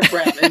 I'll do their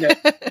brown.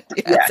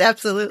 Yes,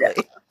 absolutely.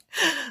 Yeah.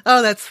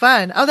 Oh, that's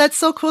fun. Oh, that's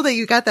so cool that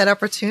you got that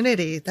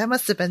opportunity. That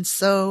must have been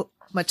so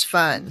much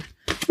fun.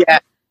 Yeah.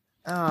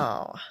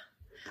 Oh.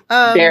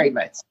 Very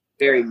much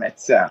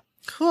so.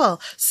 Cool.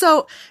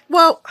 So,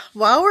 well,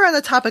 while we're on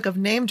the topic of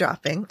name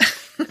dropping,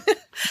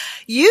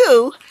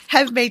 you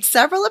have made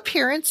several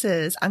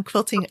appearances on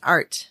Quilting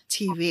Art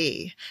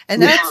TV.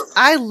 And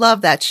I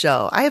love that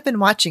show. I have been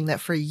watching that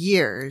for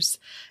years.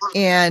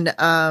 And,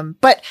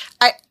 but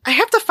I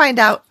have to find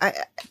out,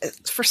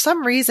 for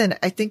some reason,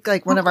 I think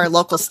like one of our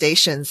local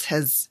stations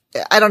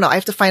I don't know. I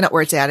have to find out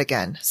where it's at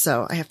again.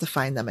 So I have to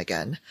find them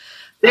again.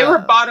 They were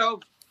bought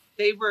over.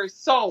 They were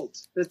sold.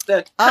 The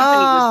company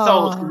was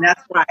sold. And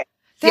that's why.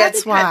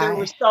 That's why. They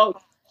were sold.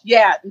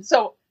 Yeah. And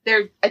so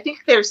I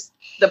think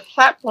the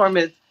platform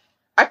is,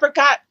 I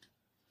forgot,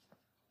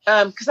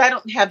 because I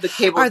don't have the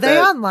cable. Are they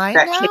online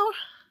now?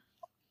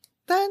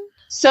 Then?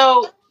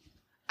 So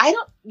I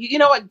don't, you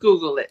know what?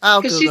 Google it.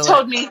 Because she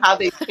told me how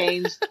they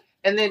changed.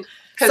 And then,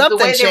 because the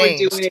way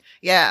they were doing it.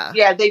 Yeah.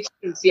 Yeah, they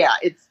changed. Yeah.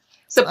 It's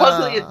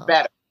supposedly it's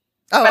better.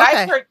 Oh, but okay.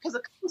 I've heard, because a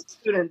couple of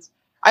students,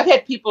 I've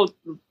had people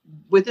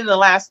within the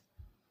last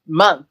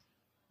month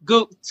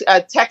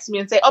text me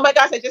and say, oh my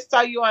gosh, I just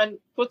saw you on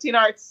Quilting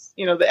Arts,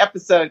 the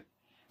episode.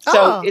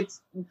 So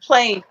it's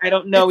playing. I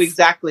don't know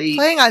exactly.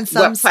 Playing on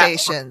some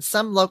stations,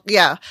 some local.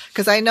 Yeah.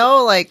 Cause I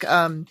know like,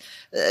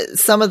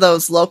 some of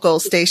those local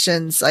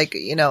stations, like,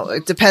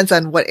 it depends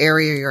on what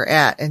area you're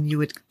at, and you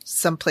would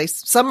some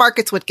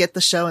markets would get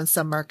the show and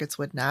some markets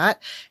would not.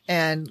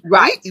 And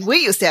we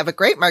used to have a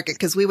great market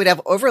because we would have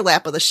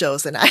overlap of the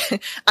shows, and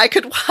I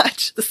could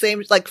watch the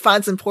same, like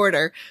Fonz and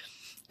Porter.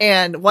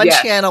 And one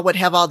Yes. channel would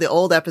have all the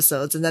old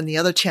episodes, and then the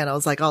other channel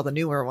is like all the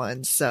newer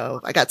ones.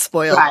 So I got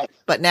spoiled, Right.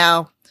 but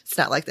now it's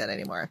not like that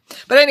anymore.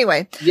 But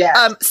anyway,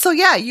 Yes. so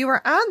yeah, you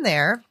were on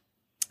there,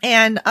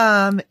 and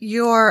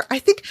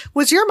I think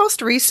was your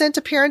most recent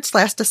appearance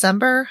last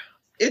December.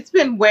 It's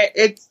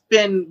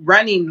been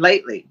running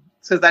lately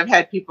because I've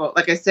had people,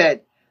 like I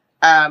said,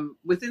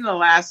 within the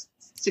last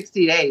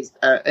 60 days,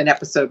 an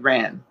episode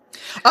ran.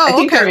 Oh, I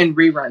think okay. they're in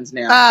reruns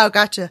now. Oh,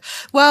 gotcha.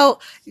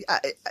 Well,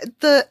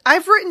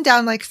 I've written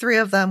down like 3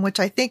 of them, which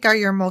I think are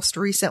your most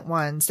recent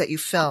ones that you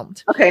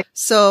filmed. Okay.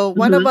 So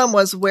one of them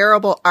was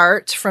wearable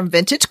art from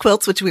vintage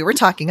quilts, which we were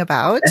talking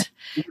about.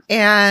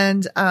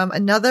 And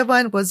another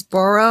one was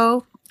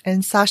Boro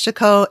and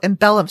Sashiko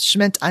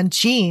embellishment on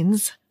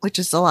jeans, which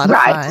is a lot of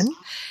fun.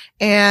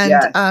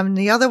 And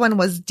the other one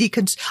was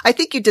I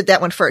think you did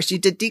that one first. You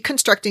did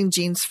deconstructing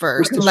jeans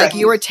first. Like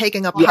you were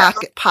taking a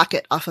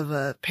pocket off of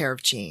a pair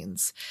of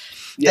jeans.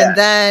 Yes.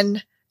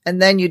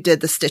 And then you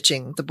did the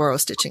stitching, the Boro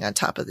stitching on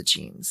top of the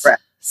jeans. Right.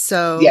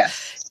 So,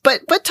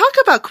 but talk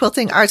about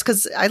quilting arts,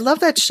 because I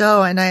love that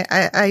show, and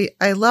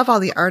I love all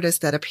the artists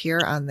that appear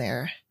on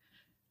there.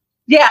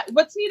 Yeah.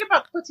 What's neat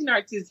about quilting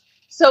arts is,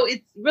 so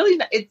it's really,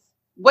 it's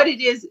what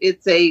it is.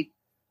 It's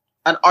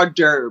an hors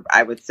d'oeuvre,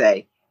 I would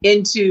say,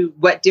 into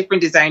what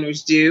different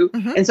designers do.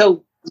 Mm-hmm. And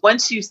so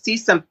once you see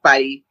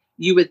somebody,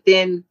 you would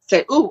then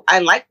say, "Ooh, I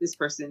like this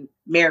person,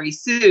 Mary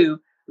Sue.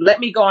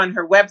 Let me go on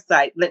her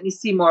website. Let me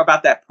see more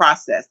about that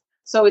process."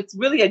 So it's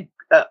really an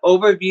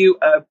overview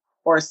of,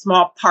 or a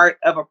small part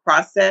of a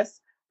process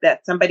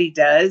that somebody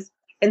does.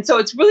 And so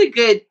it's really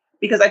good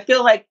because I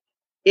feel like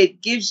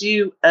it gives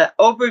you an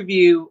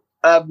overview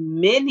of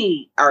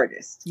many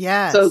artists.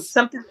 Yeah. So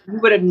something you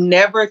would have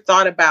never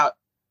thought about.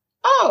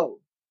 Oh,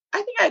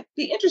 I think I'd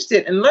be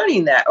interested in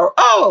learning that. Or,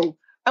 oh,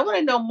 I want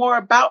to know more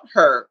about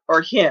her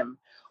or him.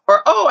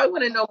 Or, oh, I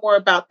want to know more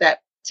about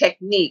that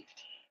technique.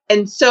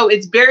 And so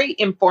it's very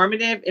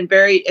informative and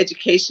very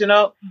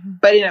educational,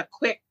 but in a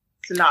quick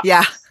synopsis.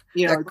 Yeah.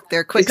 You know,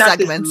 they're quick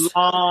segments.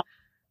 Long,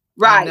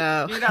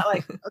 right. You're not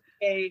like,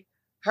 okay,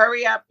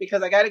 hurry up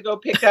because I got to go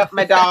pick up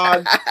my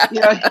dog.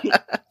 You know,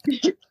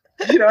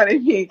 you know what I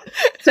mean?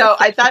 So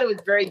I thought it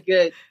was very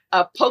good.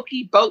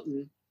 Pokey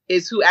Boaton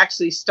is who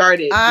actually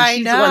started. I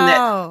know. The one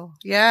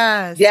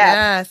that,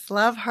 yes.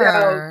 Love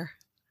her.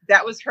 So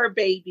that was her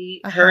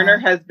baby, her and her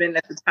husband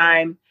at the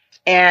time.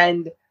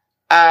 And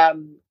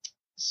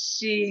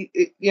she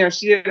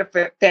did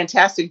a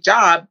fantastic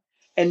job.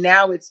 And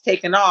now it's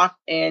taken off,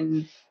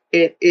 and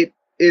it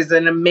is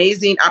an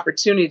amazing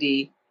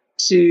opportunity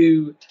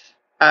to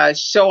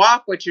show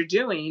off what you're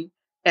doing.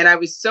 And I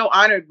was so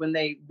honored when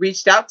they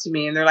reached out to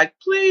me and they're like,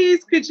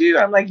 "Please, could you?"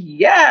 I'm like,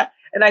 "Yeah."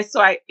 And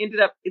I ended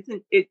up,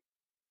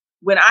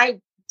 when I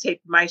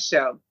taped my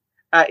show,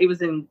 it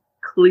was in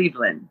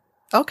Cleveland.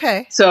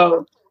 Okay.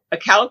 So a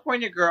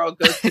California girl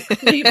goes to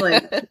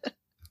Cleveland.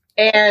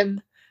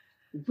 And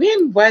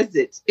when was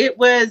it? It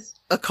was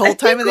a cold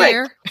time of the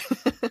year?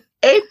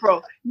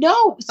 April.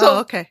 No. So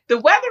okay. The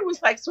weather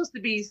was like supposed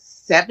to be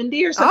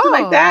 70 or something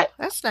like that.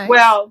 That's nice.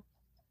 Well,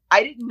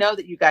 I didn't know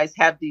that you guys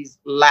have these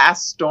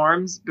last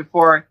storms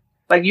before,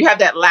 like you have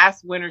that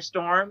last winter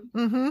storm.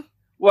 Mm-hmm.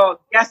 Well,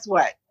 guess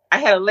what? I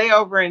had a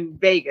layover in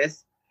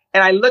Vegas,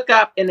 and I look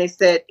up and they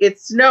said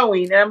it's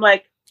snowing, and I'm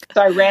like,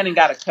 so I ran and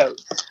got a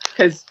coat.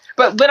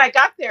 But when I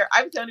got there,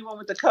 I was the only one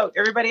with the coat.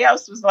 Everybody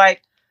else was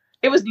like,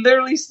 it was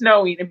literally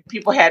snowing, and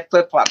people had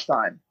flip flops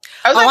on.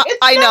 I was like,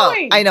 it's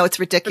snowing. I know, it's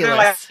ridiculous.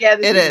 Like, yeah,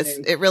 it is.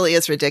 It really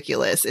is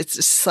ridiculous. It's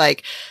just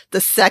like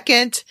the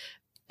second.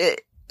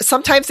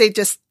 Sometimes they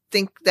just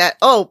think that,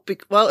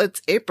 well,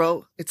 it's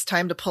April, it's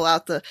time to pull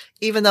out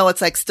even though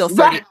it's like still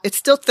 30, it's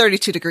still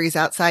 32 degrees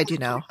outside, you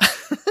know.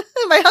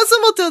 My husband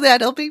will do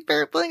that. He'll be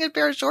putting a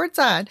pair of shorts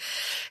on.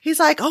 He's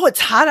like, "Oh, it's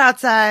hot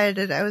outside."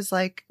 And I was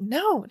like,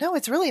 no,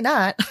 it's really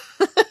not.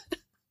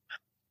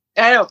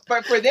 I know,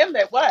 but for them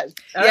it was.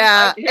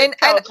 Yeah. And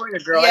California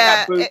girl, I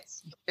got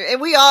boots.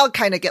 And we all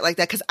kind of get like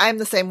that because I'm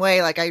the same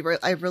way. Like I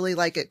really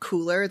like it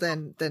cooler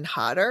than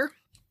hotter.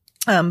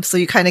 So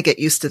you kind of get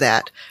used to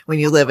that when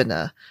you live in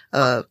a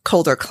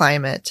colder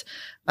climate.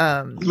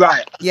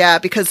 Right. Yeah,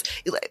 because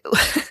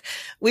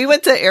we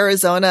went to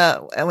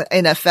Arizona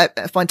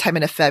one time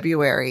in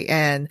February,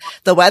 and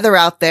the weather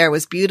out there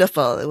was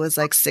beautiful. It was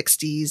like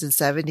 60s and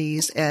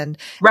 70s, and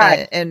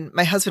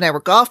my husband and I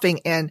were golfing,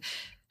 and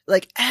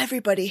like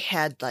everybody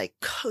had like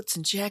coats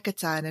and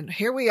jackets on, and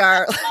here we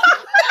are.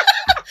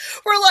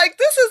 We're like,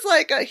 this is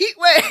like a heat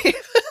wave.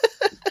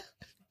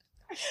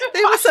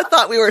 They must have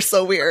thought we were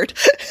so weird.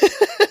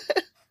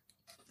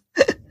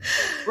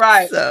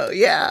 Right. So,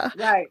 yeah.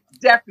 Right.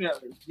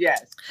 Definitely.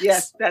 Yes.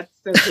 That's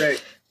so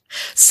good.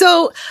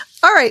 So,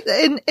 all right.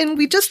 And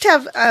we just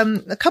have,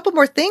 a couple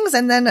more things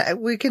and then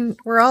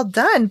we're all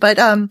done. But,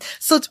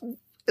 so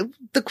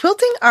the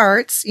quilting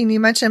arts, and you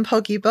mentioned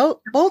Pokey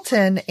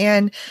Boaton,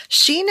 and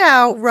she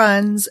now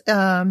runs,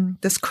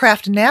 this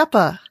Craft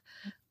Napa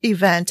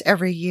event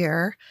every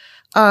year.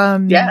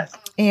 Yes.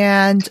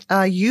 And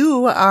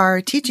you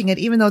are teaching it,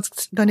 even though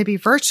it's going to be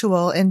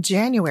virtual in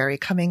January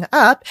coming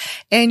up,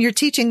 and you're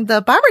teaching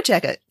the bomber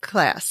jacket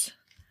class.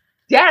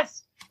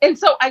 Yes. And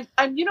so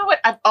I'm, you know what?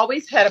 I've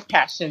always had a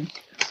passion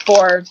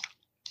for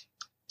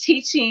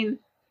teaching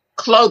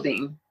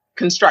clothing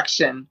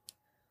construction,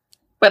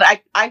 but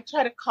I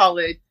try to call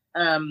it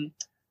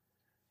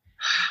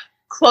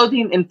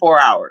clothing in 4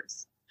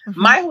 hours. Mm-hmm.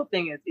 My whole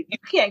thing is, if you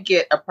can't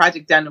get a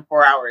project done in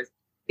 4 hours,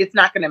 it's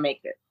not going to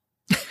make it.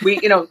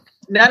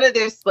 None of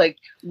this like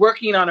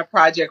working on a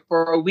project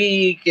for a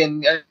week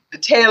and the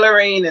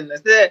tailoring and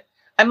the.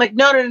 I'm like,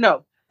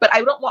 no. But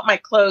I don't want my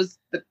clothes,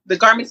 the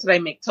garments that I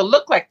make, to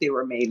look like they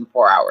were made in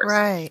 4 hours.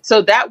 Right.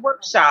 So that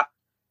workshop,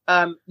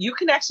 you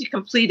can actually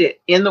complete it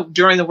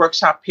during the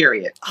workshop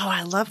period. Oh,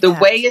 I love the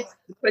that. way it's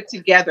put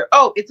together.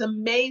 Oh, it's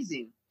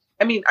amazing.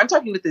 I mean, I'm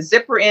talking with the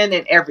zipper in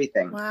and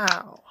everything.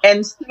 Wow.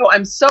 And so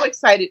I'm so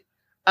excited.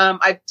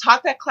 I've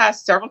taught that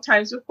class several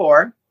times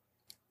before,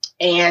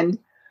 and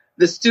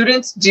the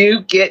students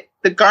do get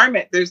the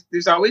garment.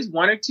 There's always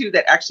one or two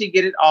that actually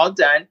get it all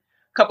done.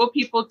 A couple of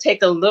people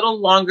take a little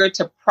longer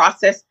to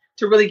process,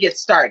 to really get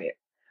started.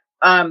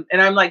 And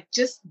I'm like,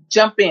 just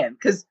jump in.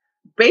 Because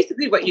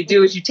basically what you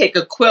do is you take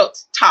a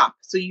quilt top.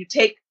 So you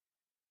take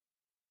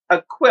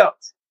a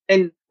quilt.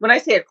 And when I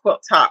say a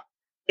quilt top,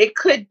 it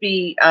could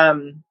be,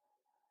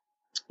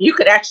 you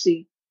could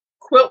actually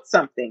quilt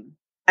something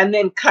and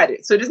then cut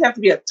it. So it doesn't have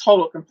to be a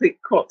total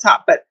complete quilt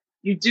top, but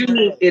you do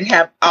need it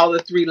have all the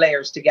 3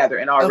 layers together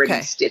and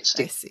already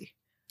stitched it. I see.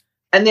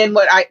 And then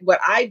what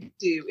I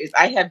do is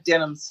I have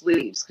denim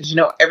sleeves, because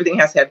everything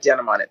has to have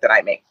denim on it that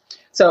I make.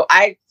 So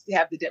I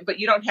have but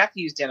you don't have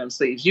to use denim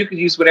sleeves. You could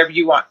use whatever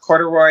you want.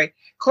 Corduroy.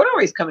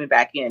 Corduroy's coming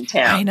back in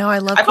town. I know. I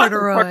love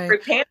corduroy. Corduroy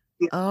pants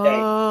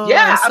oh,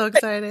 yeah, I'm so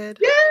excited.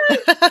 Yeah.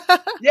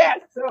 Yeah.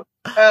 So,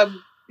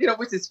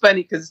 which is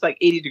funny because it's like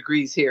 80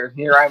 degrees here.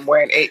 Here I'm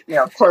wearing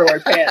corduroy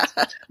pants,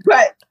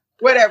 but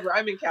whatever.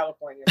 I'm in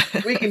California.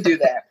 We can do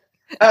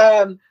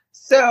that.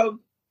 So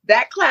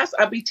that class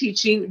I'll be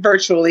teaching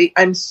virtually.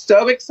 I'm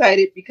so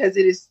excited because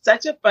it is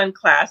such a fun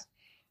class,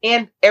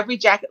 and every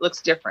jacket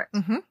looks different.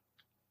 Mm-hmm.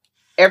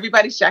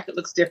 Everybody's jacket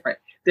looks different.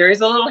 There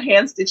is a little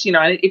hand stitching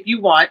on it if you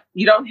want.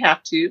 You don't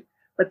have to,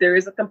 but there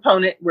is a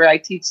component where I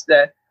teach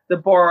the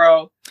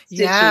boro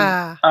stitching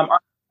on the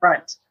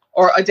front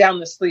or down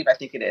the sleeve, I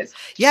think it is.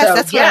 Yes, so,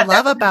 that's what I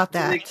love about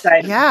that.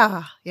 Really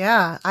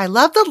yeah. I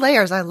love the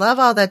layers. I love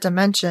all that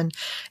dimension.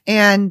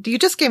 And you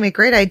just gave me a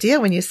great idea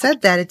when you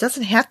said that it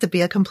doesn't have to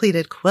be a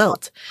completed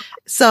quilt.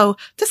 So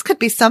this could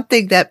be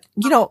something that,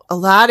 a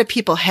lot of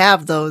people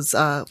have those,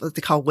 what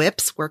they call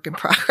whips, work in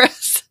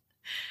progress.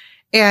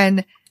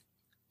 And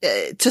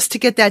just to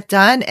get that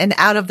done and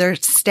out of their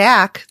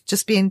stack,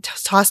 just being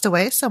tossed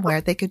away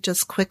somewhere, they could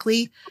just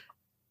quickly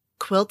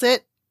quilt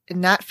it and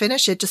not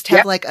finish it. Just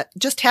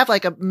have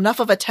enough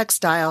of a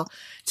textile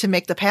to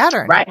make the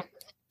pattern. Right.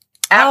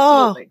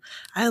 Absolutely.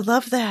 Oh, I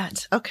love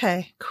that.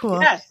 Okay, cool.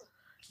 Yes.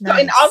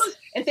 Nice. So,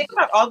 and think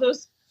about all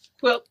those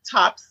quilt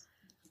tops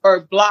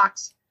or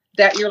blocks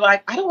that you're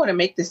like, I don't want to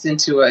make this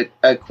into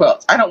a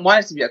quilt. I don't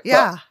want it to be a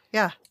quilt.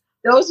 Yeah.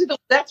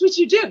 That's what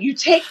you do. You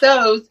take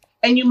those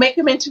and you make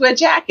them into a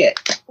jacket.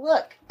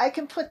 Look, I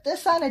can put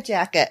this on a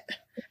jacket.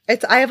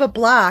 I have a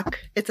block.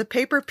 It's a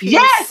paper piece.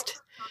 Yes.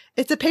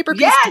 It's a paper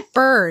piece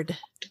bird.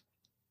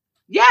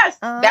 Yes.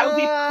 That would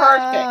be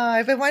perfect.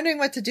 I've been wondering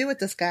what to do with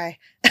this guy.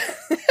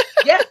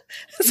 Yes.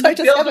 So I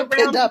just have it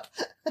pinned up.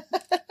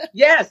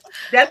 Yes.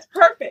 That's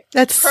perfect.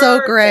 That's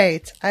so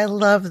great. I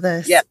love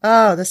this. Yes.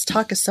 Oh, this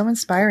talk is so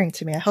inspiring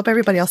to me. I hope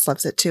everybody else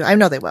loves it too. I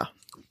know they will.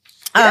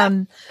 Yeah.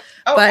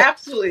 But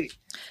absolutely.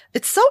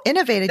 It's so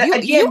innovative.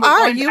 You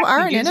are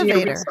an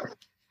innovator.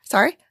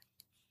 Sorry?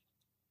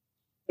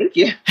 Thank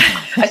you.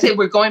 I said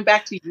we're going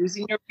back to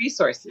using your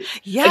resources.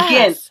 Yes.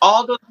 Again,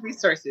 all those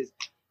resources.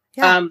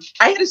 Yeah.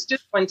 I had a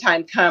student one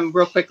time come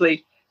real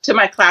quickly to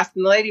my class,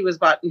 and the lady was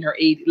about in her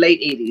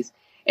late 80s.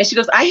 And she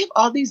goes, I have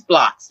all these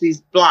blocks,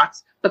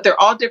 but they're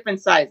all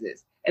different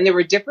sizes, and they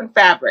were different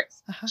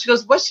fabrics. Uh-huh. She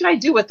goes, what should I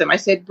do with them? I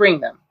said, bring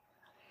them.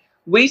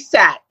 We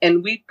sat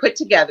and we put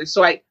together.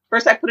 So I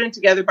put them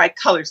together by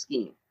color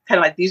scheme. Kind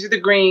of like, these are the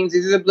greens,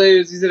 these are the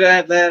blues, these are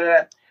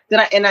the,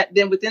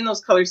 then within those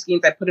color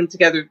schemes, I put them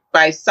together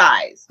by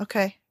size.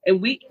 Okay.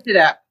 And we ended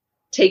up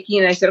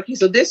taking, I said, okay,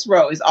 so this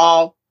row is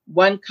all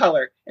one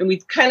color. And we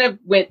kind of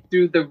went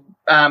through the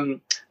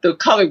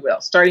color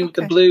wheel, starting with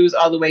the blues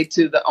all the way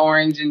to the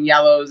orange and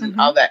yellows and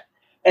all that.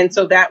 And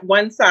so that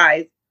one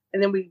size,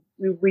 and then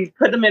we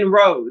put them in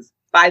rows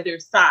by their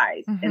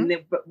size and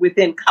then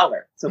within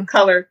color. So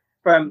color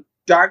from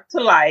dark to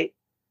light.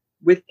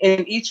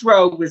 Within each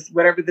row was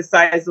whatever the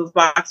size those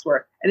blocks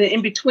were. And then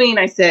in between,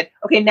 I said,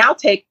 okay, now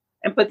take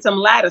and put some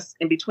lattice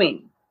in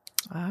between,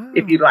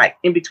 if you like,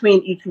 in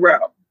between each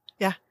row.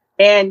 Yeah.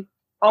 And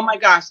oh my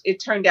gosh,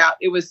 it turned out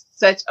it was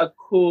such a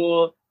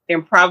cool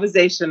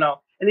improvisational.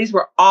 And these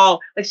were all,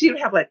 like, she would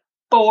have like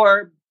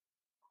 4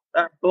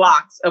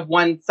 blocks of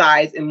one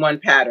size in one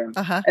pattern.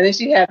 And then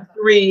she had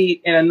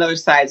 3 in another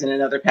size in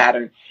another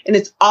pattern. And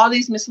it's all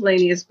these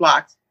miscellaneous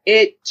blocks.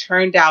 It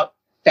turned out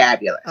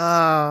fabulous.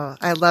 Oh,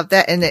 I love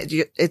that. And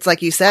it's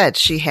like you said,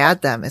 she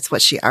had them. It's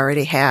what she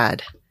already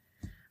had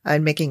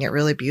and making it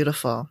really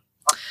beautiful.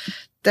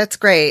 That's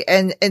great.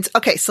 And it's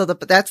okay. So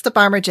that's the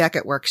Bomber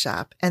Jacket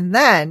Workshop. And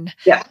then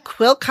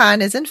QuiltCon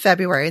is in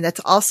February, and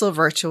that's also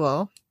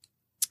virtual.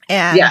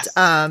 And,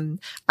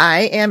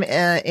 I am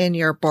in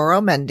your Boro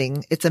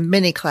Mending. It's a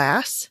mini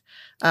class.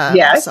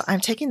 So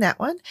I'm taking that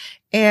one.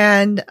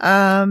 And,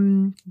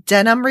 Denim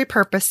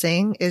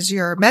Repurposing is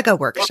your mega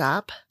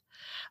workshop.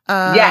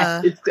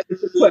 It's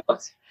a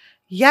quilt.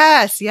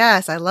 Yes.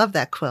 I love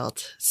that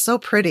quilt. So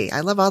pretty.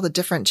 I love all the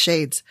different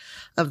shades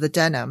of the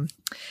denim.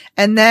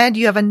 And then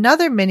you have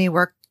another mini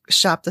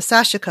workshop, the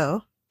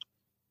Sashiko.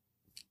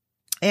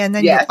 And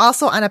then you're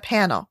also on a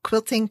panel,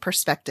 Quilting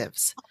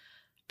Perspectives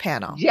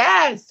panel.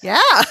 Yes.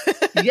 Yeah.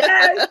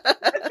 Yes.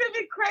 That's going to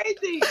be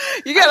crazy.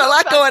 You got a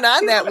lot going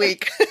on that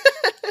week.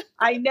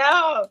 I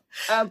know.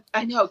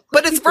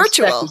 But it's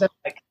virtual.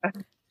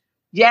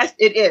 Yes,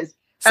 it is.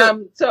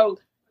 So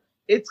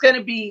it's going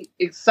to be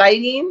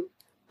exciting.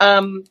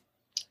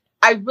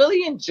 I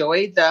really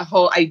enjoyed the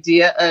whole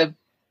idea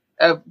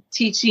of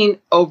teaching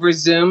over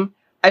Zoom.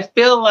 I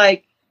feel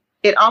like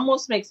it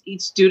almost makes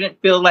each student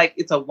feel like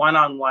it's a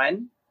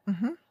one-on-one.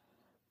 Mm-hmm.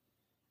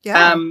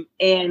 Yeah.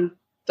 And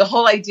the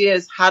whole idea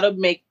is how to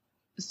make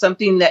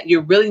something that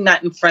you're really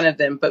not in front of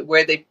them, but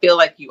where they feel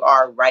like you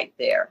are right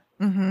there.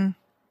 Mm-hmm.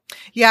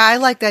 Yeah, I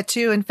like that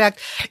too. In fact,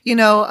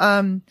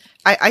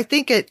 I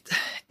think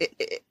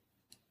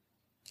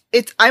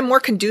I'm more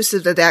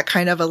conducive to that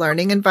kind of a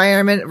learning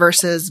environment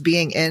versus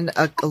being in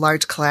a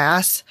large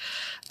class.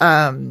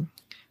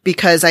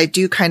 Because I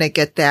do kind of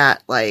get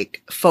that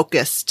like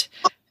focused,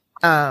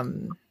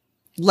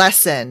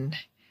 lesson,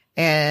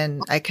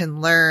 and I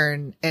can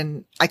learn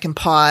and I can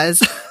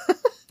pause,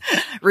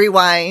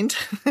 rewind.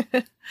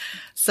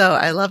 So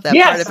I love that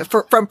part of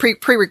it from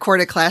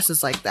pre-recorded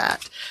classes like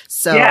that.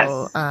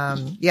 So,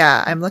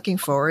 I'm looking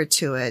forward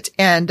to it.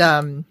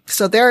 And,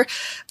 so there,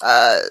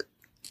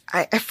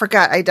 I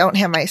forgot, I don't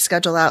have my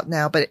schedule out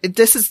now, but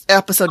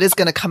episode is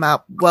going to come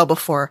out well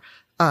before,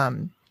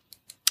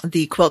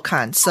 the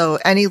QuiltCon. So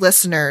any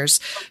listeners,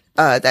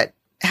 that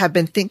have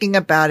been thinking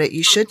about it,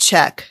 you should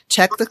check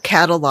the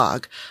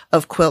catalog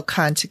of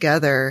QuiltCon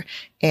together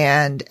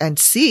and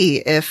see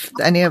if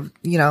any of,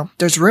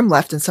 there's room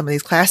left in some of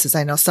these classes.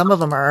 I know some of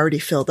them are already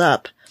filled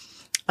up.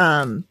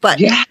 But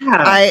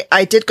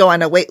I did go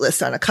on a wait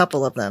list on a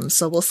couple of them,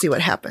 so we'll see what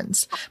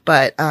happens.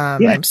 But,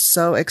 I'm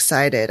so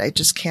excited. I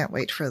just can't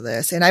wait for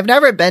this. And I've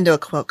never been to a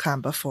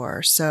QuiltCon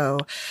before, so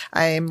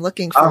I'm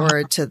looking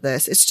forward to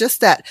this. It's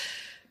just that,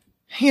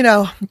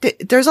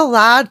 there's a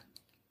lot.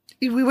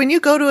 When you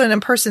go to an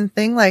in-person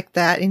thing like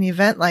that, an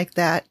event like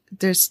that,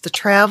 there's the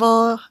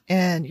travel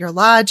and your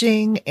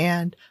lodging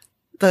and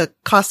the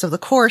cost of the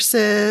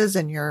courses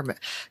and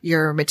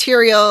your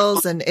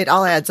materials, and it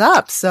all adds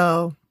up.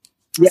 So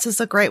this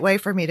is a great way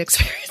for me to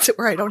experience it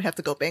where I don't have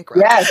to go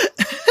bankrupt.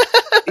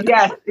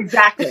 Yes,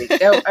 exactly.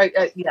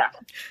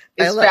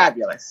 It's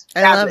fabulous.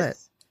 I love it.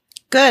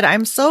 Good.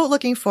 I'm so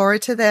looking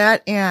forward to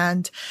that.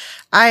 And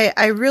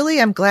I really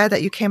am glad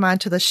that you came on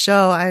to the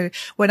show.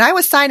 When I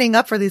was signing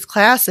up for these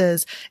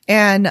classes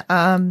and,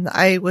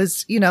 I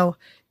was,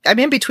 I'm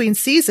in between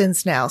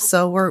seasons now.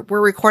 So we're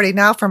recording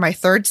now for my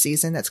third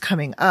season that's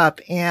coming up.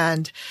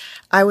 And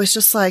I was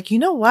just like, you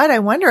know what? I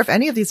wonder if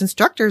any of these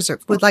instructors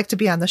would like to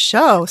be on the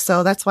show.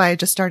 So that's why I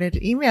just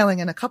started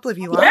emailing, and a couple of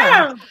you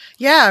are.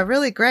 Yeah,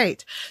 really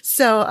great.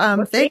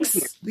 So,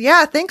 thanks.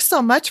 Thanks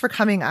so much for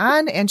coming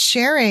on and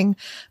sharing,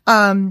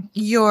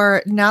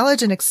 your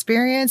knowledge and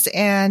experience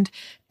and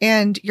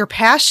your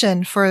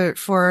passion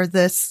for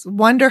this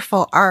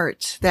wonderful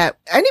art that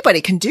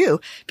anybody can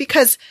do,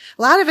 because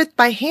a lot of it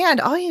by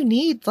hand, all you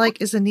need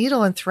is a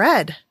needle and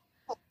thread.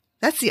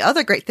 That's the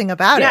other great thing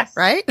about it,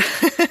 right?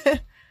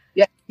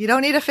 Yeah. You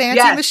don't need a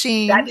fancy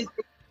machine.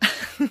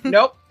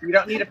 Nope. You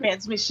don't need a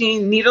fancy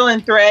machine, needle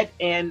and thread,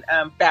 and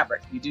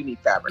fabric. You do need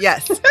fabric.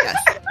 Yes.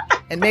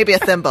 And maybe a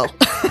thimble.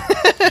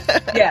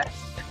 Yes,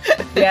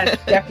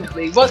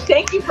 definitely. Well,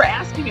 thank you for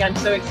asking me. I'm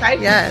so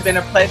excited. Yes. It's been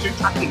a pleasure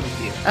talking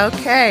with you.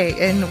 Okay.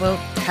 And we'll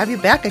have you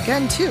back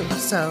again too.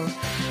 So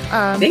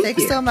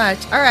thanks so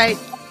much. All right.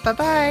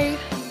 Bye-bye.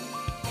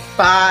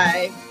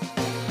 Bye.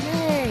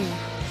 Yay.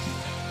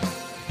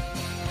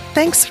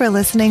 Thanks for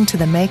listening to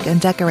the Make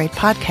and Decorate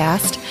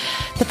podcast.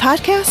 The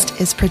podcast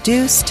is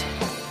produced,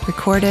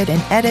 recorded,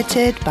 and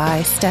edited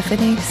by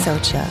Stephanie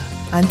Socha.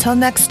 Until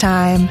next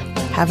time,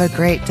 have a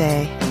great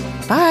day.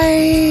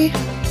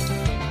 Bye.